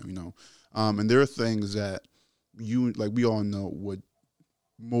in that time, you know. And there are things that we all know would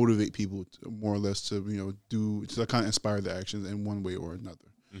motivate people more or less to, you know, to kind of inspire the actions in one way or another.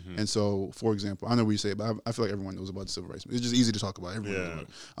 And so, for example, I know what you say, but I feel like everyone knows about the civil rights. It's just easy to talk about. Everyone knows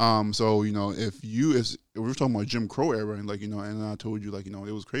about it. So, you know, if we were talking about Jim Crow era, and like, you know, and I told you, like, you know,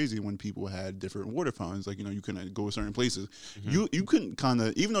 it was crazy when people had different water fountains. Like, you know, you couldn't go to certain places. You couldn't kind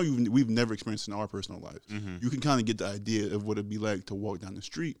of, even though we've never experienced it in our personal lives, you can kind of get the idea of what it'd be like to walk down the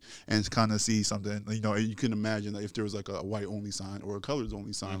street and kind of see something. You know, you can imagine that if there was like a white only sign or a colors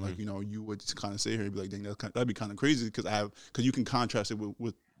only sign, like, you know, you would just kind of sit here and be like, dang, that'd be kind of crazy because you can contrast it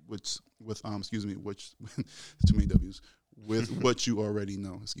with excuse me, which too many W's, with what you already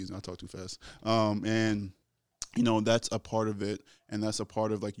know. Excuse me, I talk too fast. And you know, that's a part of it, and that's a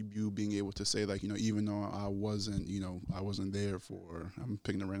part of like you being able to say, like, you know, even though I wasn't there for, I'm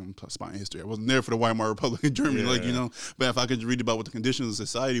picking a random spot in history, I wasn't there for the Weimar Republic in Germany, like, you know, but if I could read about what the conditions of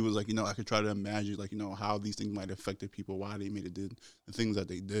society was like, you know, I could try to imagine, like, you know, how these things might have affected people, why they made it did the things that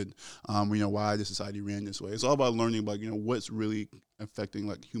they did, you know, why the society ran this way. It's all about learning about, you know, what's really affecting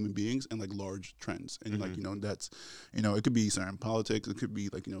like human beings and like large trends, and like, you know, that's, you know, it could be certain politics, it could be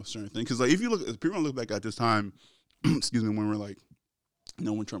like, you know, certain things, because like if people look back at this time, excuse me, when we're like, you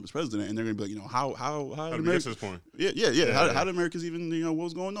know, when Trump was president, and they're gonna be like, you know, how did America, this point? How did Americans even, you know, what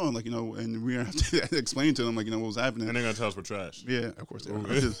was going on, like, you know, and we're gonna have to explain to them, like, you know, what was happening, and they're gonna tell us we're trash. Yeah, of course they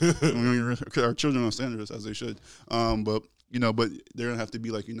are. Our children don't stand us as they should, but you know, but they're gonna have to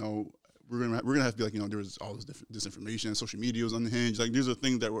be like, you know, we're gonna have to be like, you know, there's all this disinformation, social media is unhinged. Like, these are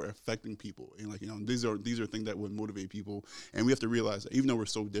things that were affecting people, and like, you know, these are things that would motivate people, and we have to realize that even though we're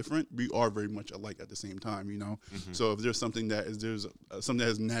so different, we are very much alike at the same time, you know. So if there's something that something that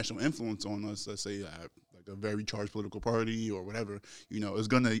has national influence on us, let's say like a very charged political party or whatever, you know, it's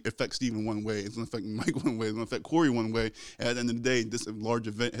gonna affect Stephen one way, it's gonna affect Mike one way, it's gonna affect Corey one way. And at the end of the day, this large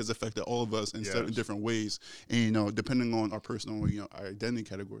event has affected all of us in certain different ways, and you know, depending on our personal, you know, our identity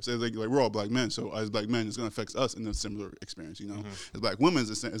categories. So like we're all black men, so as black men, it's gonna affect us in a similar experience, you know. As black women,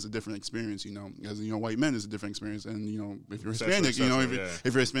 it's a different experience, you know. As, you know, white men, is a different experience, and you know, if you're Hispanic, you know, if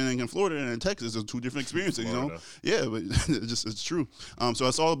you're Hispanic in Florida and in Texas, there's two different experiences, you know. Yeah, but it's true. So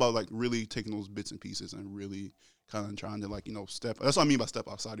it's all about like really taking those bits and pieces and really kind of trying to, like, you know, that's what I mean by step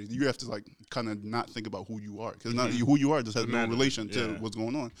outside. You have to like kind of not think about who you are, because who you are just has no relation to what's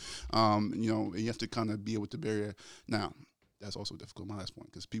going on. You know, you have to kind of be able to bury it. Now, that's also difficult, my last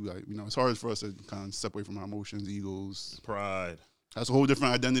point, because people, like, you know, it's hard for us to kind of separate from our emotions, egos, pride. That's a whole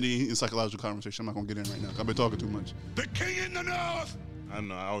different identity and psychological conversation. I'm not gonna get in right now, because I've been talking too much. The king in the north. I don't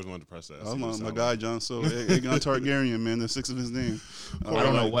know. I always wanted to press that. Oh, my guy, John. So, Aegon Targaryen, man, the 6 of his name. I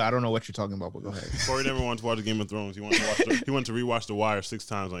don't know what you're talking about, but go ahead. Corey never wanted to watch Game of Thrones. He wanted to rewatch The Wire 6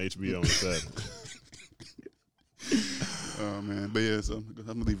 times on HBO instead. Oh man, but yeah, so I'm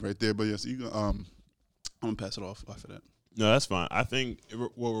gonna leave right there. But yeah, so you I'm gonna pass it off after that. No, that's fine. I think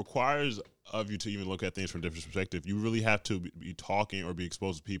what requires of you to even look at things from a different perspective, you really have to be talking or be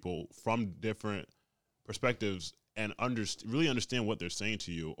exposed to people from different perspectives and really understand what they're saying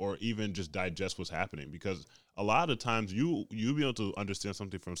to you, or even just digest what's happening. Because a lot of times you be able to understand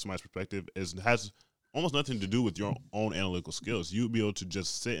something from somebody's perspective has almost nothing to do with your own analytical skills. You'll be able to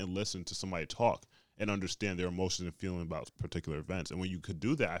just sit and listen to somebody talk and understand their emotions and feeling about particular events. And when you could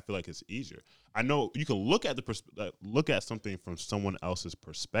do that, I feel like it's easier. I know you can look at something from someone else's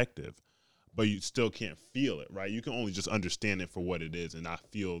perspective, but you still can't feel it, right? You can only just understand it for what it is and not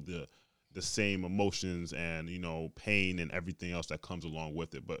feel the same emotions and, you know, pain and everything else that comes along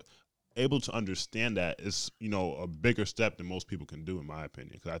with it. But able to understand that is, you know, a bigger step than most people can do, in my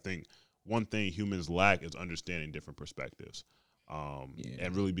opinion. Because I think one thing humans lack is understanding different perspectives,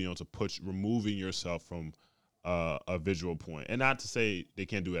 and really being able to removing yourself from a visual point. And not to say they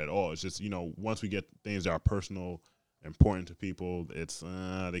can't do it at all. It's just, you know, once we get things that are personal, important to people, it's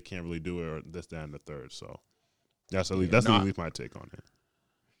they can't really do it, or this, that, and the third. So that's at least my take on it.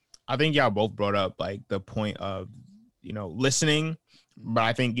 I think y'all both brought up like the point of, you know, listening, but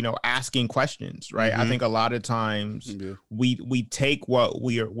I think, you know, asking questions, right? I think a lot of times we take what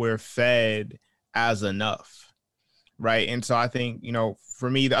we're fed as enough, right? And so I think, you know, for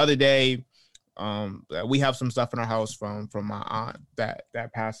me, the other day, we have some stuff in our house from my aunt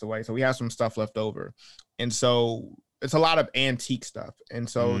that passed away, so we have some stuff left over, and so it's a lot of antique stuff. And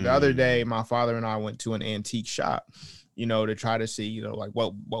so the other day, my father and I went to an antique shop, you know, to try to see, you know, like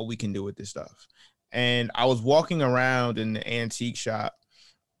what we can do with this stuff. And I was walking around in the antique shop,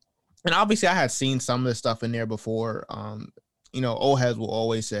 and obviously I had seen some of the stuff in there before. You know, old heads will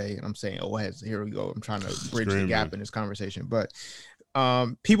always say, and I'm saying old heads, here we go, I'm trying to bridge the gap in this conversation, but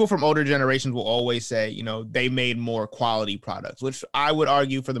people from older generations will always say, you know, they made more quality products, which I would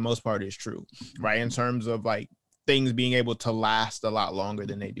argue for the most part is true, right? In terms of like things being able to last a lot longer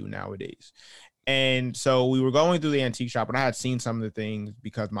than they do nowadays. And so we were going through the antique shop, and I had seen some of the things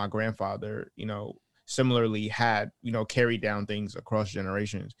because my grandfather, you know, similarly had, carried down things across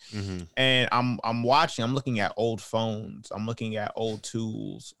generations. Mm-hmm. And I'm looking at old phones, I'm looking at old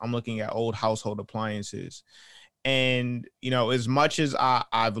tools, I'm looking at old household appliances. And, as much as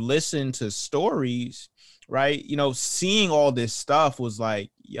I've listened to stories, right, seeing all this stuff was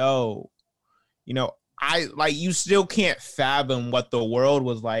like, yo, you still can't fathom what the world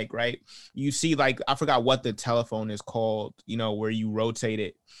was like, right? You see, like, I forgot what the telephone is called, where you rotate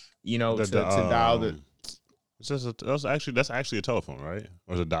it, to dial the. That's actually a telephone, right?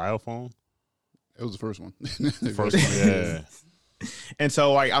 Or is it a dial phone? It was the first one. First one, yeah. And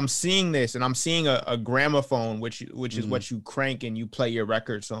so, like, I'm seeing this, and I'm seeing a gramophone, which is what you crank and you play your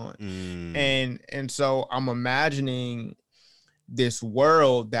records on, and so I'm imagining this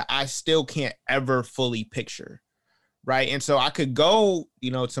world that I still can't ever fully picture, right? And so I could go,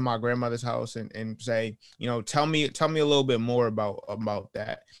 to my grandmother's house and say, tell me a little bit more about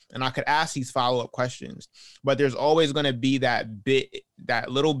that, and I could ask these follow-up questions, but there's always going to be that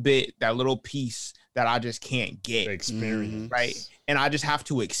little piece that I just can't get. Experience. Right. And I just have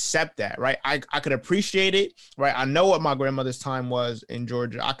to accept that, right? I could appreciate it, right? I know what my grandmother's time was in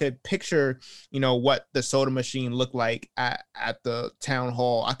Georgia. I could picture, what the soda machine looked like at the town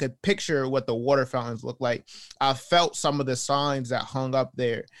hall. I could picture what the water fountains looked like. I felt some of the signs that hung up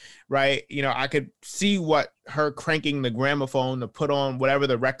there, right? I could see what her cranking the gramophone to put on whatever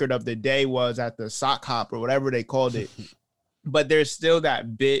the record of the day was at the sock hop or whatever they called it. But there's still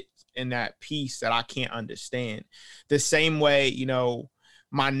that bit in that piece that I can't understand. The same way,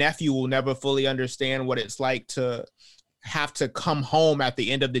 my nephew will never fully understand what it's like to have to come home at the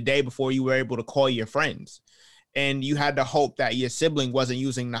end of the day before you were able to call your friends. And you had to hope that your sibling wasn't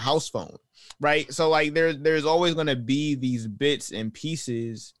using the house phone, right? So, like, there's always going to be these bits and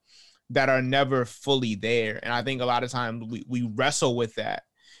pieces that are never fully there. And I think a lot of times we wrestle with that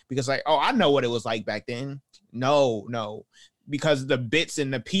because, like, oh, I know what it was like back then. No. Because the bits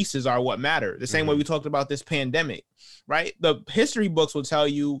and the pieces are what matter. The same way we talked about this pandemic, right? The history books will tell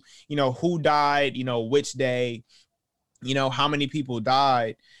you, who died, which day, how many people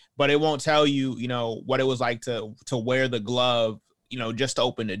died, but it won't tell you, what it was like to wear the glove, just to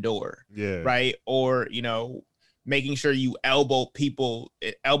open the door. Yeah. Right. Or, making sure you elbow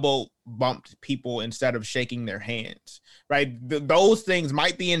bumped people instead of shaking their hands. Right. Those things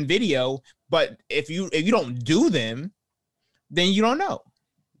might be in video, but if you don't do them, then you don't know.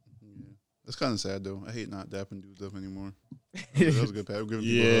 Yeah. That's kind of sad, though. I hate not dapping dudes up anymore. That was a good pat. Giving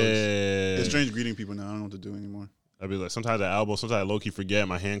people hugs. It's strange greeting people now. I don't know what to do anymore. I'd be like, sometimes I elbow, sometimes I low-key forget.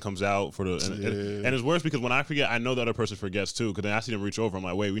 My hand comes out for the... And it's worse because when I forget, I know the other person forgets, too. Because then I see them reach over. I'm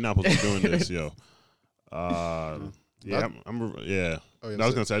like, wait, we're not supposed to be doing this, yo. I was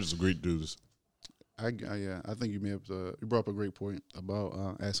going to say, I just greet dudes. I think you brought up a great point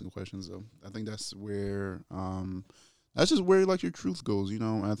about asking questions, though. I think that's where... that's just where, like, your truth goes,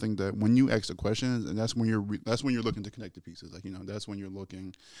 I think that when you ask the questions, and that's when you're looking to connect the pieces, like, that's when you're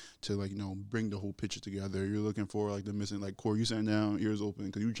looking to, like, bring the whole picture together. You're looking for, like, the missing, like, Corey, you sitting down, ears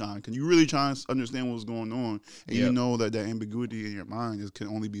open, can you really try to understand what's going on, and you know that ambiguity in your mind can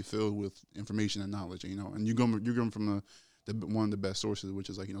only be filled with information and knowledge, and you're going from one of the best sources, which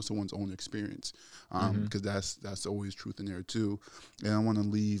is, like, someone's own experience, because that's always truth in there too. And I want to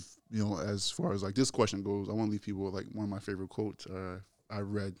leave, as far as, like, this question goes, I want to leave people with, like, one of my favorite quotes I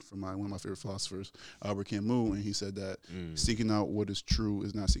read from one of my favorite philosophers, Albert Camus, and he said that seeking out what is true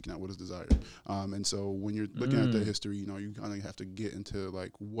is not seeking out what is desired. And so when you're looking at the history, you kind of have to get into,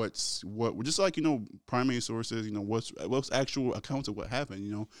 like, what just like, primary sources, what's actual accounts of what happened.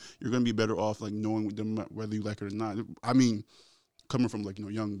 You're going to be better off, like, knowing them whether you like it or not. I mean, coming from, like,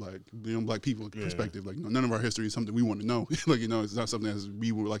 young black people perspective, like, none of our history is something we want to know. Like, it's not something that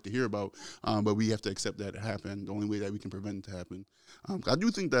we would like to hear about, but we have to accept that it happened. The only way that we can prevent it to happen. I do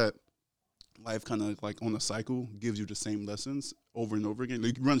think that life kind of, like, on a cycle gives you the same lessons over and over again.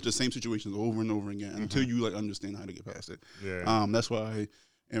 Like, you run into the same situations over and over again until you, like, understand how to get past it. Yeah. That's why.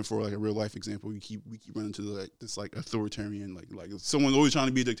 And for, like, a real life example, we keep running into, like, this, like, authoritarian, like someone's always trying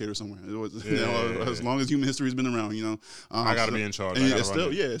to be a dictator somewhere. As long as human history has been around, I gotta be in charge. And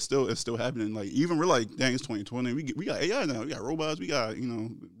it's still happening. Like, even we're like, dang, it's 2020. We got AI now. We got robots. We got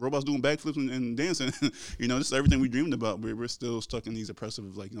robots doing backflips and dancing. This is everything we dreamed about. But we're still stuck in these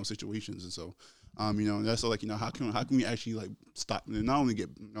oppressive, like, situations. And so, that's like, how can we actually, like, stop and not only get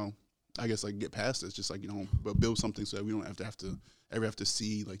I guess, like, get past this, just, like, but build something so that we don't ever have to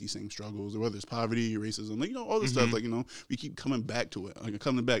see, like, these same struggles, or whether it's poverty, racism, like, all this stuff, like, we keep coming back to it, like,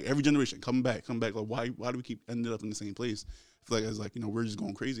 coming back, every generation, coming back, like, why do we keep ending up in the same place? feel like as like, you know, we're just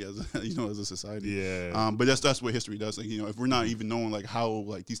going crazy as you know, as a society. Yeah. But that's what history does. Like, you know, if we're not even knowing like how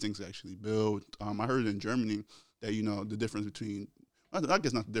like these things actually build. I heard in Germany that, you know, the difference between, I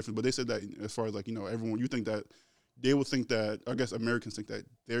guess not the difference, but they said that as far as like, you know, everyone, you think that they would think that, I guess Americans think that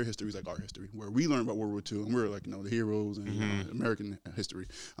their history is like our history, where we learn about World War II and we're like, you know, the heroes and you know, American history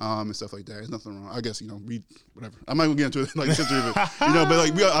and stuff like that. There's nothing wrong. I guess, you know, whatever. I'm not gonna get into it, like history of it, you know, but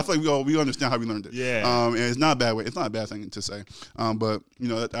like I feel like we understand how we learned it. Yeah. And it's not a bad way. It's not a bad thing to say. But you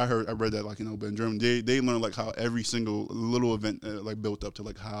know, I read that like, you know, but in Germany they learned like how every single little event like built up to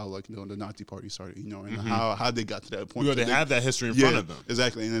like how like, you know, the Nazi party started, you know, and how they got to that point. Because they have that history in front of them.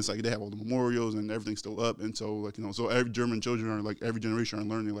 Exactly, and it's like they have all the memorials and everything's still up, and so like, you know, so every German children are like every generation are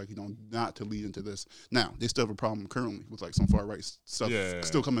learning like, you know, not to lead into this. Now they still have a problem currently with like some far right stuff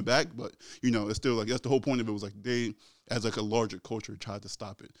still coming back, but you know, it's still like that's the whole point of it was like they as like a larger culture tried to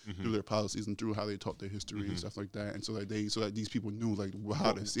stop it through their policies and through how they taught their history and stuff like that, and so that these people knew like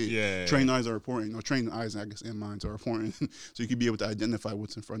how to see it. Yeah. Trained eyes are important. You know, trained eyes, I guess, and minds are important, so you can be able to identify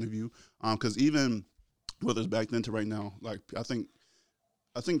what's in front of you. Because even whether it's back then to right now, like I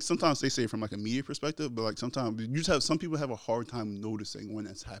think sometimes they say it from like a media perspective, but like sometimes you just have some people have a hard time noticing when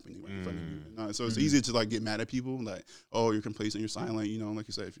that's happening right in front of you. You know? So it's easy to like get mad at people, like, oh, you're complacent, you're silent, you know, like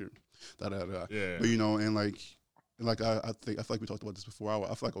you said, if you're Yeah. But you know, and like I feel like we talked about this before.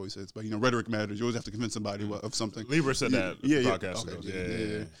 I feel like I always say this, but you know, rhetoric matters. You always have to convince somebody of something. Lieber said that podcast ago.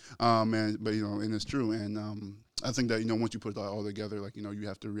 Yeah. But you know, and it's true. And I think that, you know, once you put that all together, like, you know, you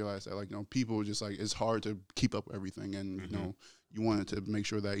have to realize that, like, you know, people just like it's hard to keep up everything, and you know, you wanted to make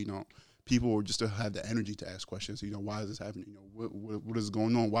sure that, you know, people just to have the energy to ask questions. You know, why is this happening? You know, what is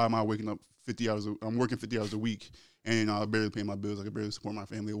going on? Why am I waking up 50 hours? I'm working 50 hours a week, and you know, I barely pay my bills. I can barely support my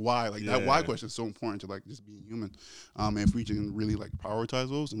family. Why? Like that why question is so important to like just being human. And if we can really like prioritize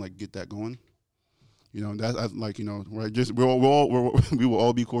those and like get that going, you know, that's like, you know, right? Just we will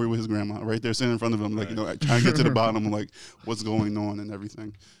all be Corey with his grandma right there sitting in front of him, like, you know, trying to get to the bottom of like what's going on and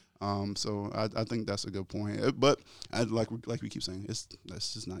everything. So I think that's a good point. But like we keep saying,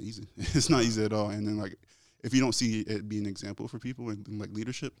 that's just not easy. It's not easy at all. And then like if you don't see it be an example for people in like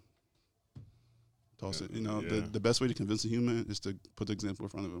leadership, toss it. You know, the best way to convince a human is to put the example in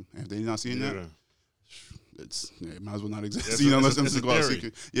front of them. And if they're not seeing that, it might as well not exist. You know, unless them to go out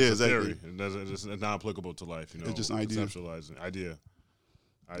seeking. Yeah, exactly. It's not applicable to life. You know, it's just an idea. Conceptualizing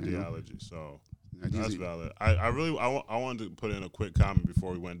ideology. So that's valid. I wanted to put in a quick comment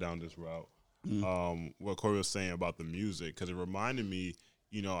before we went down this route. What Corey was saying about the music, because it reminded me,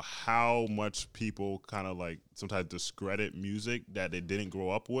 you know, how much people kind of like sometimes discredit music that they didn't grow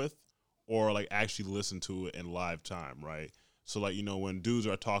up with, or like actually listen to it in live time, right? So, like, you know, when dudes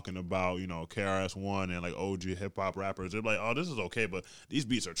are talking about, you know, KRS-One and, like, OG hip-hop rappers, they're like, oh, this is okay, but these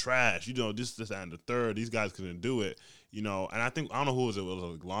beats are trash. You know, this, that, and the third. These guys couldn't do it, you know. And I don't know who it was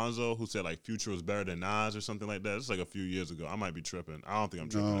like Lonzo, who said, like, Future was better than Nas or something like that. It's like a few years ago. I might be tripping. I don't think I'm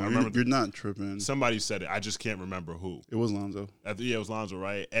tripping. No, I remember you're not tripping. Somebody said it. I just can't remember who. It was Lonzo. Yeah, it was Lonzo,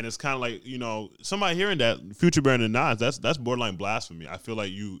 right? And it's kind of like, you know, somebody hearing that, Future better than Nas, that's borderline blasphemy. I feel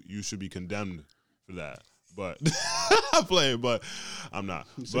like you should be condemned for that. But I'm playing, but I'm not.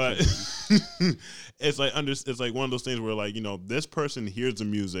 But it's like one of those things where, like, you know, this person hears the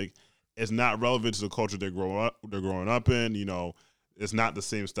music, it's not relevant to the culture they're growing up in. You know, it's not the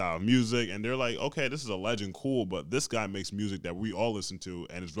same style of music, and they're like, okay, this is a legend, cool, but this guy makes music that we all listen to,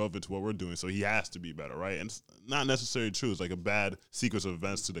 and it's relevant to what we're doing, so he has to be better, right? And it's not necessarily true. It's like a bad sequence of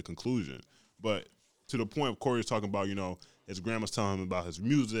events to the conclusion, but to the point of Corey's talking about, you know, his grandma's telling him about his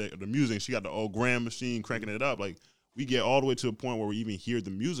music, the music. She got the old gram machine cranking it up. Like, we get all the way to the point where we even hear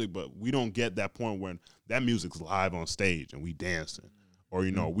the music, but we don't get that point when that music's live on stage and we dancing. Or,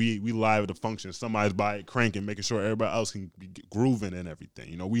 you know, we live at a function, somebody's by it cranking, making sure everybody else can be grooving and everything.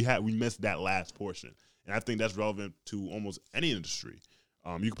 You know, we missed that last portion. And I think that's relevant to almost any industry.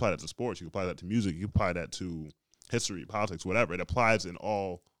 You can apply that to sports, you can apply that to music, you can apply that to history, politics, whatever. It applies in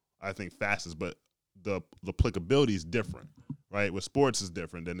all, I think, facets, but the applicability is different, right? With sports, it's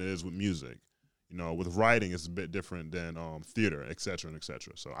different than it is with music. You know, with writing, it's a bit different than theater, et cetera, and et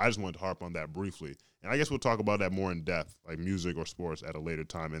cetera. So I just wanted to harp on that briefly. And I guess we'll talk about that more in depth, like music or sports at a later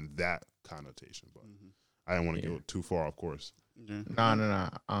time in that connotation. But I didn't want to go too far, of course. No. And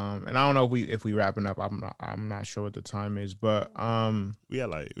I don't know if we wrapping up. I'm not sure what the time is, but we had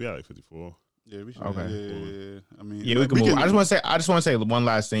like 54. Yeah, we should. Okay. Yeah. I mean, yeah, we can move. I just want to say one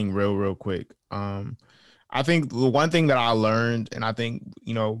last thing real quick. I think the one thing that I learned, and I think,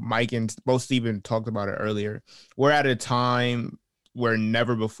 you know, Mike and both Steven talked about it earlier, we're at a time where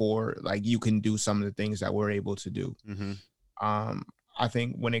never before, like, you can do some of the things that we're able to do. I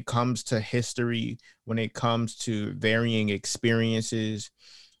think when it comes to history, when it comes to varying experiences,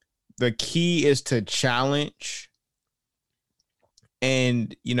 the key is to challenge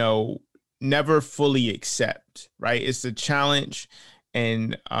and, never fully accept, right? It's to challenge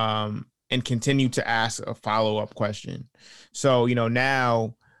and continue to ask a follow-up question. So,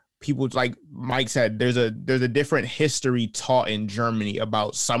 now people, like Mike said, there's a different history taught in Germany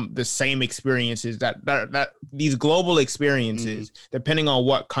about the same experiences that these global experiences, depending on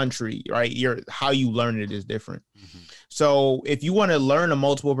what country, right? How you learn it is different. So if you want to learn a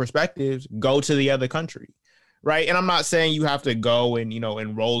multiple perspectives, go to the other country. Right. And I'm not saying you have to go and,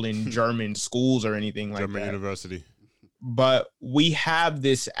 enroll in German schools or anything like that. German university. But we have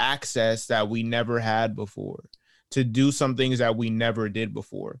this access that we never had before to do some things that we never did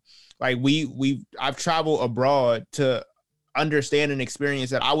before. Like I've traveled abroad to understand an experience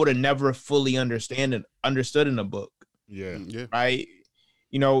that I would have never fully understood in a book. Yeah. Right.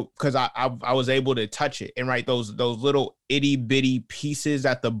 Because I was able to touch it and write those little itty bitty pieces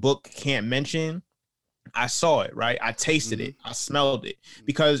that the book can't mention. I saw it, right? I tasted it. I smelled it.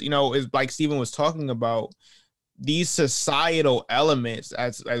 Because, it's like Stephen was talking about, these societal elements,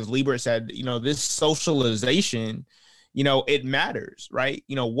 as Liebert said, this socialization, it matters, right?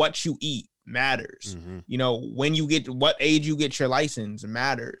 What you eat matters. When what age you get your license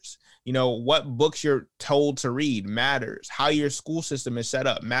matters. What books you're told to read matters. How your school system is set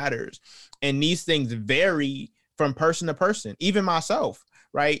up matters. And these things vary from person to person, even myself.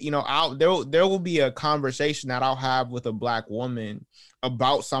 Right. There will be a conversation that I'll have with a Black woman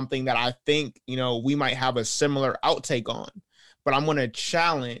about something that I think, we might have a similar outtake on, but I'm going to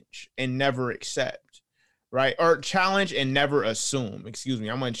challenge and never accept. Right. Or challenge and never assume. Excuse me.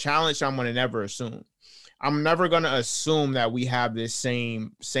 I'm going to challenge. I'm going to never assume. I'm never going to assume that we have this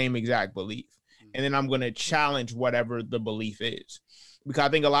same exact belief. And then I'm going to challenge whatever the belief is, because I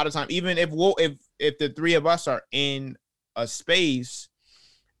think a lot of times, even if the three of us are in a space,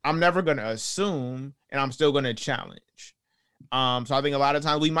 I'm never going to assume, and I'm still going to challenge. So I think a lot of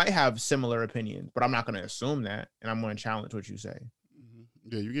times we might have similar opinions, but I'm not going to assume that, and I'm going to challenge what you say.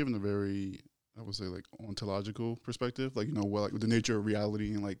 Yeah, you're giving a very, I would say, like, ontological perspective, like, like the nature of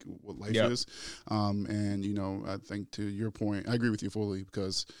reality and like what life is. And, I think to your point, I agree with you fully,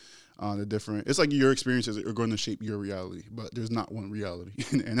 because it's like your experiences are going to shape your reality, but there's not one reality.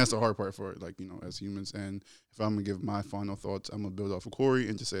 And that's the hard part for it, like, as humans. And if I'm going to give my final thoughts, I'm going to build off of Corey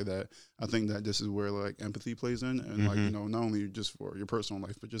and to say that I think that this is where, like, empathy plays in. And, like, not only just for your personal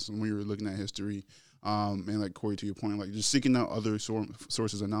life, but just when you're looking at history, and, like, Corey, to your point, like, just seeking out other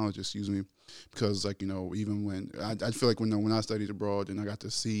sources of knowledge, because, like, even when I feel like when I studied abroad and I got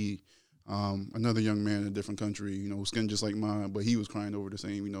to see another young man in a different country, skin just like mine, but he was crying over the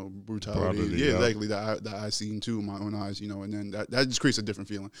same, brutality. Exactly. That I seen too in my own eyes, and then that just creates a different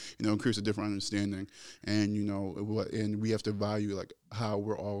feeling, it creates a different understanding. And, and we have to value, like, how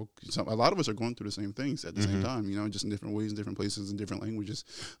we're all, a lot of us are going through the same things at the same time, just in different ways, in different places, in different languages.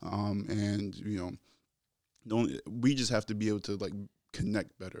 And, we just have to be able to, like,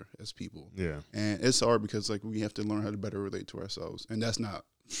 connect better as people. Yeah. And it's hard because, like, we have to learn how to better relate to ourselves. And that's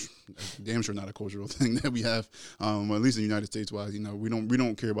damn sure not a cultural thing that we have, at least in the United States wise. We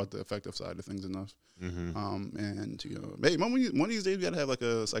don't care about the effective side of things enough. And maybe one of these days we gotta have, like,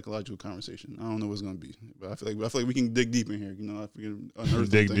 a psychological conversation. I don't know what it's gonna be, but I feel like we can dig deep in here. If we can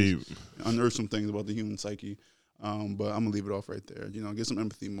unearth some things about the human psyche. But I'm gonna leave it off right there. Get some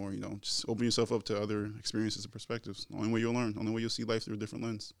empathy more. Just open yourself up to other experiences and perspectives. The only way you'll learn. The only way you'll see life through a different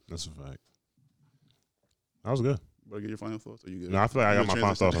lens. That's a fact. That was good. But get your final thoughts. Are you good? No, I feel like I got my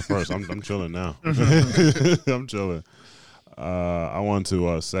final thoughts first. I'm chilling now. I'm chilling. I want to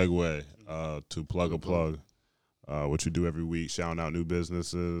segue to plug a plug, what you do every week, shouting out new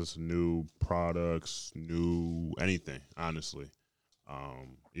businesses, new products, new anything. Honestly,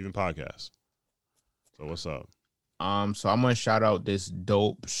 even podcasts. So what's up? So I'm gonna shout out this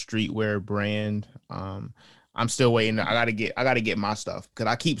dope streetwear brand. I'm still waiting. I gotta get my stuff because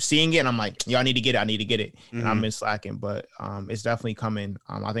I keep seeing it and I'm like, yo, I need to get it. And I'm in slacking, but it's definitely coming.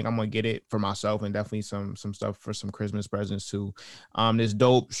 I think I'm gonna get it for myself and definitely some stuff for some Christmas presents too. This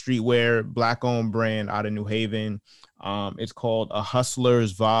dope streetwear Black owned brand out of New Haven. It's called A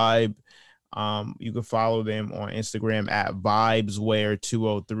Hustler's Vibe. You can follow them on Instagram at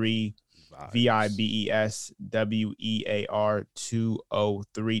Vibeswear203. VIBESWEAR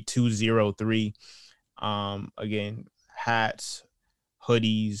 203. Again, hats,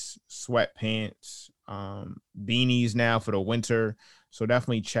 hoodies, sweatpants, beanies now for the winter. So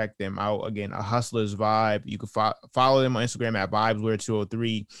definitely check them out. Again, A Hustler's Vibe. You can follow them on Instagram at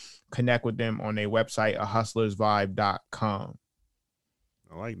Vibeswear203. Connect with them on their website, ahustlersvibe.com.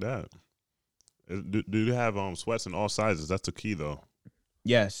 I like that. Do you have sweats in all sizes? That's the key, though.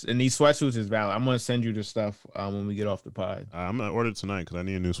 Yes, and these sweatsuits is valid. I'm gonna send you the stuff when we get off the pod. I'm gonna order it tonight because I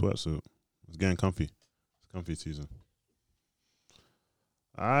need a new sweatsuit. It's getting comfy. It's comfy season.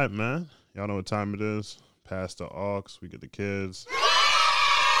 All right, man. Y'all know what time it is. Pass the aux. We get the kids.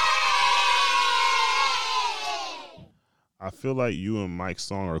 I feel like you and Mike's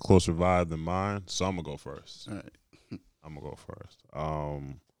song are a closer vibe than mine, so I'm gonna go first. All right. I'm gonna go first.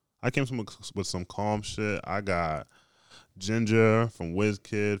 I came with some calm shit. I got Ginger from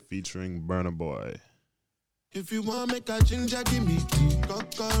WizKid featuring Burna Boy. If you want make a ginger, give me tea,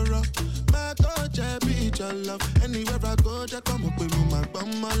 kokoro. My coach, I beat your love. Anywhere I go, just come up with me, my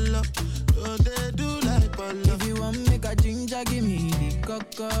bum, my love. So they do like a love. If you want make a ginger, give me the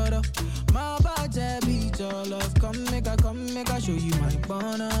kokoro. My body beat your love. Come make a show you my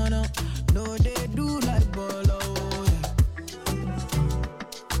banana. No, they do like bolo.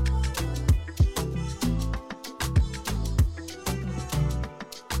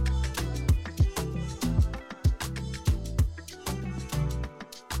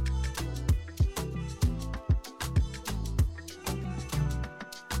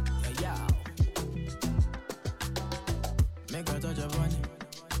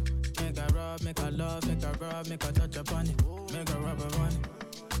 Make a touch upon it, make a rub upon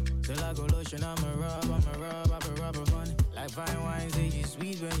it. Till I go lotion, I'ma rub upon it. Like fine wine, say you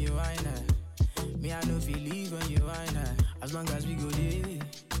sweet when you wine that. Me, I know feel leave when you wine that. As long as we go there,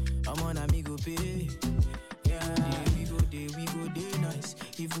 I'm on amigo pay. Yeah, we go there nice.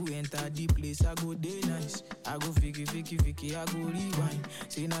 If we enter the place, I go there nice. I go fiki, I go rewind.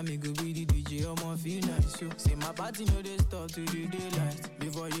 Say now me go be the DJ, I'ma feel nice. Yo. Say my party know they stop to the daylight.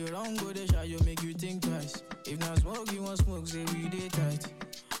 Before you run, go the shot, you make you think twice. If not smoke, you want smoke, say we day tight.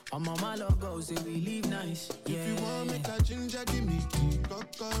 I'm on my love go, say we live nice. Yeah. If you want make a ginger, give me tea,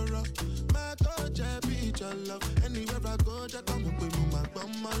 kokoro. My coach, I beat your love. Anywhere I go, just come up with me, my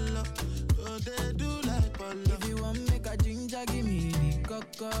bum, my love. So they do like a love. If you want make a ginger, give me the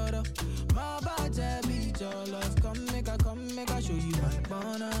kokoro. My body beat your love. Come make a show you my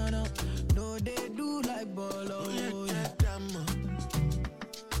banana. No, they do like bolo.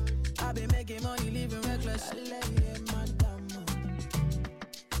 I been making money, living reckless.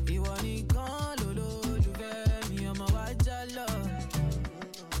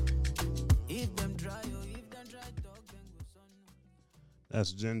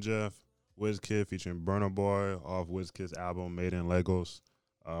 That's Ginger, WizKid featuring Burna Boy off WizKid's album Made in Lagos.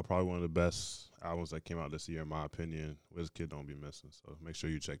 Probably one of the best albums that came out this year, in my opinion. WizKid don't be missing, so make sure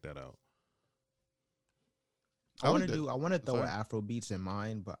you check that out. I want to throw Afro beats in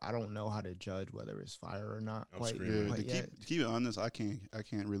mine, but I don't know how to judge whether it's fire or not. To keep it honest, I can't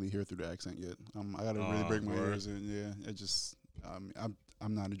really hear through the accent yet. I gotta really break my ears, and it just I'm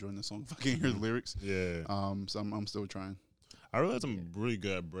not enjoying the song if I can't hear the lyrics. Yeah. So I'm still trying. I realize I'm really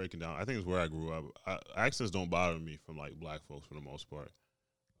good at breaking down. I think it's where I grew up. Accents don't bother me from like black folks for the most part.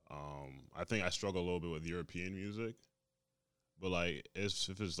 I think I struggle a little bit with European music. But like,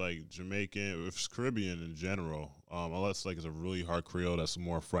 if it's like Jamaican, if it's Caribbean in general, unless like it's a really hard Creole that's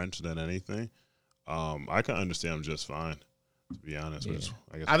more French than anything, I can understand them just fine. To be honest, yeah.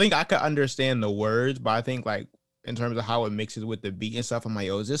 I think I could understand the words, but I think like in terms of how it mixes with the beat and stuff, I'm like,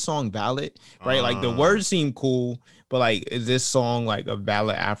 is this song valid? Right? Like the words seem cool, but like, is this song like a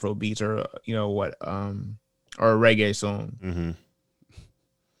valid Afro beats or or a reggae song? Mm-hmm.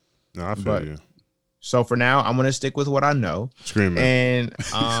 No, I feel you. So for now, I'm gonna stick with what I know. Screaming. And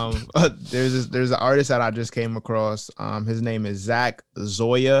there's an artist that I just came across. His name is Zach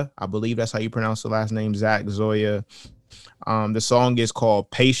Zoya. I believe that's how you pronounce the last name, Zach Zoya. The song is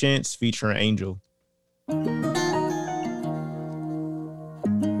called Patience featuring Angel.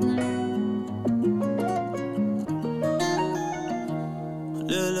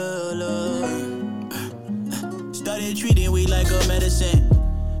 Started treating weed like a medicine.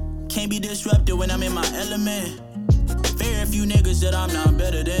 Can't be disrupted when I'm in my element. Very few niggas that I'm not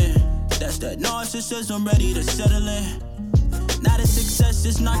better than. That's that narcissism ready to settle in. Not a success,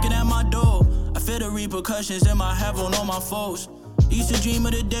 it's knocking at my door. I feel the repercussions in my heaven on my foes. Used to dream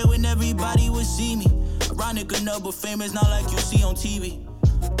of the day when everybody would see me. Ironic enough, but famous not like you see on TV.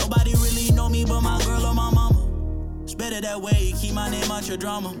 Nobody really know me but my girl or my mama. It's better that way, keep my name out your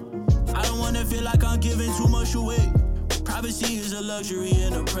drama. I don't wanna feel like I'm giving too much away. Privacy is a luxury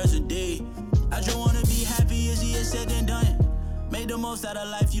in the present day. I just wanna be happy, easier said than done. Make the most out of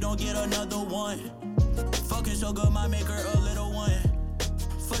life, you don't get another one. Fucking so good, might make her a little one.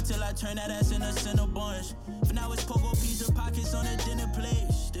 Fuck till I turn that ass into Cinnabons. For now it's pogo pizza pockets on a dinner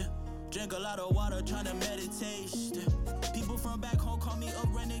plate. Drink a lot of water, trying to meditate. People from back home call me a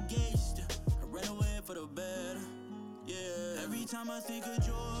for the better. Yeah, every time I think of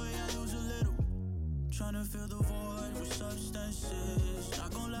joy, I lose a little. Tryna fill the void with substances.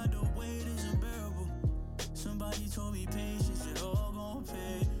 Not gonna lie, the weight is unbearable. Somebody told me patience, it all gon'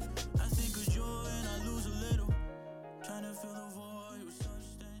 pay. I think of joy and I lose a little. Tryna fill the void with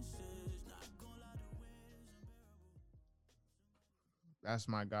substances. Not gonna lie, the weight is unbearable. That's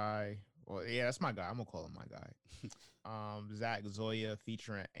my guy. Well, yeah, that's my guy. I'm gonna call him my guy. Zach Zoya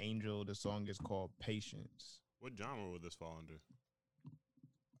featuring Angel. The song is called Patience. What genre would this fall under?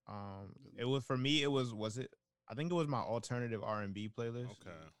 It was for me. Was it? I think it was my alternative R&B playlist.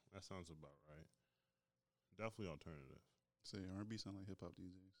 Okay, that sounds about right. Definitely alternative. Say R&B sound like hip hop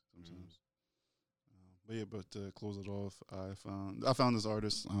these days sometimes. But yeah, but to close it off, I found this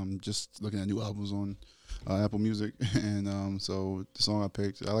artist. Just looking at new albums on Apple Music, and so the song I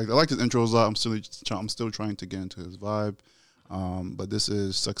picked, I like his intros a lot. I'm still trying to get into his vibe. But this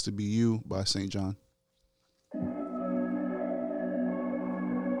is "Sucks to Be You" by St. John.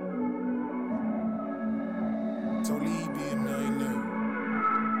 Totally be a millionaire.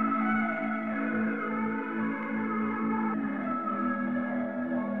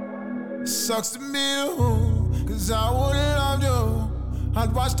 Sucks to be you, cause I would've loved you.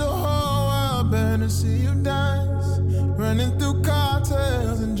 I'd watch the whole world burn to see you dance. Running through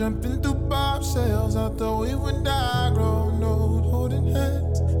cocktails and jumping through bobshells. I thought we would die, growing old, holding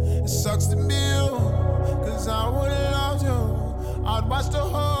hands. It sucks to be you, cause I would've loved you. I'd watch the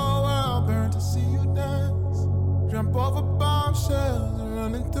whole world burn to see you dance. Jump over bombshells and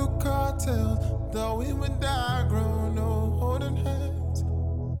running through cartels. Thought we would die, growing old, holding hands.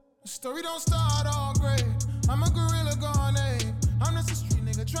 The story don't start all great. I'm a gorilla gone ape. I'm just a street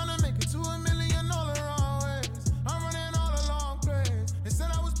nigga tryna make it to $1 million all the wrong ways. I'm running all the long plays. They said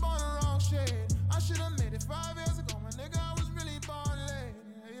I was born the wrong shade. I should've made it 5 years ago, my nigga. I was really born late.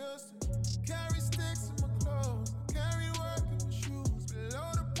 I used to carry sticks in my clothes, carry work in my shoes, below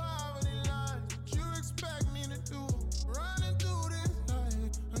the poverty line. What you expect me to do? Running through this life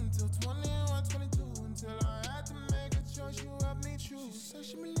until 21, 22, until I had to make a choice. You helped me choose. She said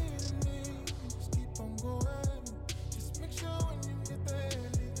she believed in me. Just keep on going. Just make sure when you get there,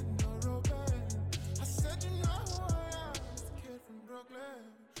 leaving no road back. I said you know who I am, it's the kid from Brooklyn.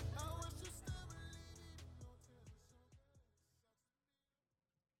 I wish you still believe.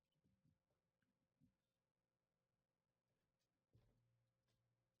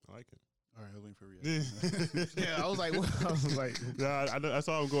 I like it. All right, I was waiting for reaction. Yeah, I was like, Yeah, I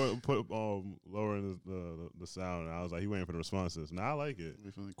saw him go put lowering the sound, and I was like, he waiting for the responses. Nah, I like it.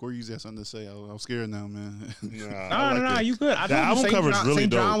 Corey usually has something to say. I'm scared now, man. no, you good. I The told you album cover is really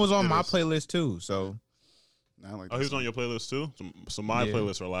St. John dope. was on It my is. playlist too. So I like Oh, he was on your playlist too? So my Yeah.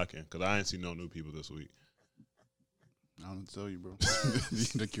 playlists are lacking because I ain't seen no new people this week. I don't know what to tell you, bro.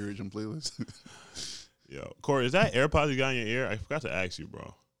 The Curator playlist. Yo, Corey, is that AirPods you got in your ear? I forgot to ask you,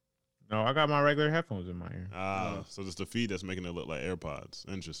 bro. no, I got my regular headphones in my ear. So it's the feed that's making it look like AirPods.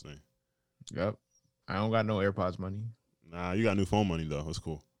 Interesting. Yep, I don't got no AirPods money. Nah, you got new phone money though. It's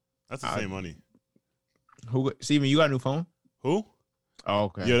cool. That's the I- same money. Who? Steven, you got a new phone? Who? Oh,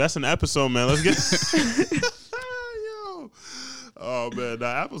 okay. Yo, that's an episode, man. Let's get. Yo. Oh man, nah,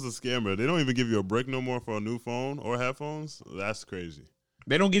 Apple's a scammer. They don't even give you a brick no more for a new phone or headphones. That's crazy.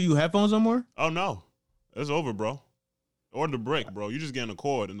 They don't give you headphones no more? Oh no, it's over, bro. Or the brick, bro. You just getting a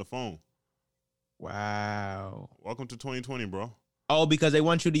cord in the phone. Wow. Welcome to 2020, bro. Oh, because they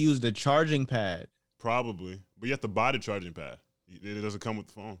want you to use the charging pad. Probably, but you have to buy the charging pad. It doesn't come with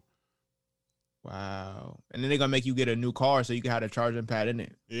the phone. Wow. And then they're gonna make you get a new car so you can have the charging pad in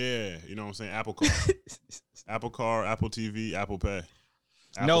it. Yeah, you know what I'm saying? Apple Car, Apple Car, Apple TV, Apple Pay.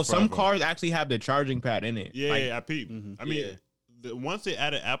 No, Apple some forever. cars actually have the charging pad in it. Yeah, Like, I peeped. I mean, once they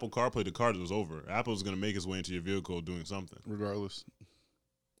added Apple CarPlay, the car was over. Apple's gonna make its way into your vehicle doing something. Regardless.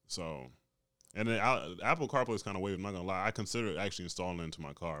 So, and then Apple CarPlay is kind of weird. I'm not gonna lie. I considered actually installing it into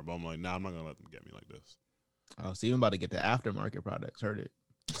my car, but I'm like, nah, I'm not gonna let them get me like this. Oh, Steven about to get the aftermarket products. Heard it.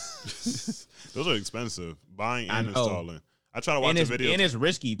 Those are expensive. Buying I and know. installing. I try to watch the video. And it's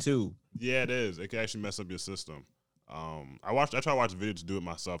risky too. Yeah, it is. It can actually mess up your system. I tried to watch a video to do it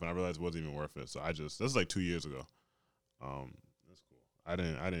myself, and I realized it wasn't even worth it. So this is like 2 years ago. That's cool. I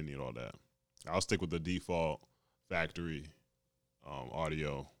didn't need all that. I'll stick with the default factory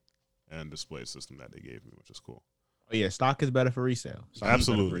audio and display system that they gave me, which is cool. Oh yeah, stock is better for resale. Stock is better for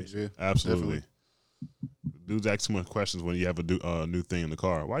Absolutely, resale. Yeah, absolutely. definitely. Dudes ask too much questions when you have a new thing in the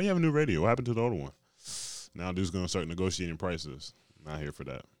car. Why do you have a new radio? What happened to the old one? Now dude's gonna start negotiating prices. Not here for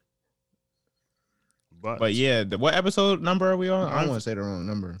that. But yeah, what episode number are we on? I don't want to say the wrong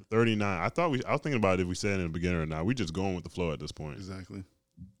number. 39. I was thinking about it if we said it in the beginning or not. We just going with the flow at this point. Exactly.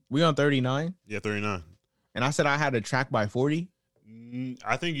 We on 39? Yeah, 39. And I said I had a track by 40?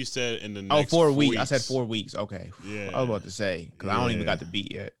 I think you said in the next 4 weeks. I said 4 weeks. Okay. Yeah. I was about to say, because I don't even got the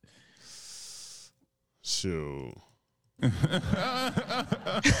beat yet. Shoot. we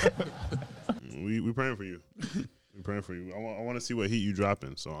praying for you. We praying for you. I want to see what heat you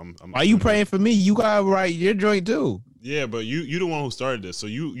dropping. So I'm Why you praying for me? You got to write your joint too. Yeah, but you the one who started this, so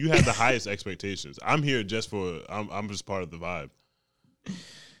you have the highest expectations. I'm here just for I'm just part of the vibe.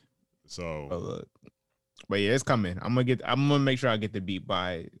 So, look. But yeah, it's coming. I'm gonna make sure I get the beat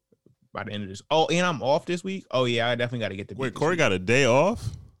by the end of this. Oh, and I'm off this week. Oh yeah, I definitely got to get the beat. Wait, Corey got a day off?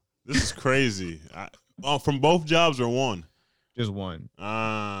 This is crazy. From both jobs or one? Just one.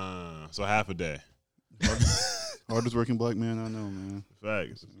 So half a day. Hardest working black man I know, man.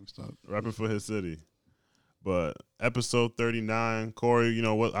 Facts. Stop. Rapping for his city. But episode 39, Corey, you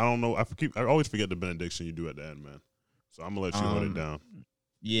know what? I don't know. I always forget the benediction you do at the end, man. So I'm gonna let you hold it down.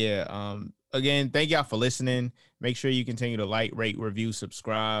 Yeah. Again, thank y'all for listening. Make sure you continue to like, rate, review,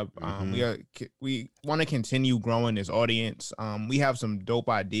 subscribe. We want to continue growing this audience. We have some dope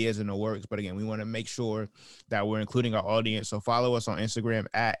ideas in the works, but again, we want to make sure that we're including our audience. So follow us on Instagram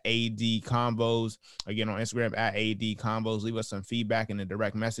at AD Convos. Again, on Instagram at AD Convos. Leave us some feedback in the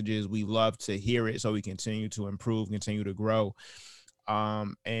direct messages. We love to hear it so we continue to improve, continue to grow.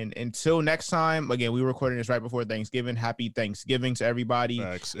 And until next time, again, we're recording this right before Thanksgiving. Happy Thanksgiving to everybody.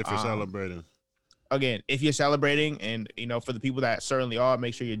 Facts. If you're celebrating. Again, if you're celebrating, and for the people that certainly are,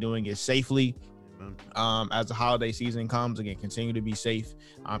 make sure you're doing it safely. As the holiday season comes, again, continue to be safe.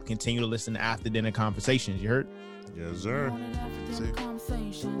 Continue to listen to After Dinner Conversations. You heard? Yes, sir.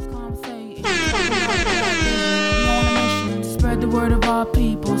 Spread the word of our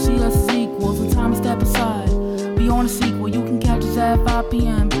people. See us as equals. It's time to step aside. We on a sequel. You can catch us at 5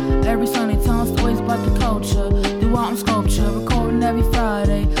 p.m. every Sunday. Tell us stories about the culture. Do art and sculpture. Recording every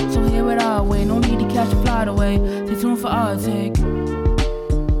Friday. So hear it our way. No need to catch a flight away. Stay tuned for our take.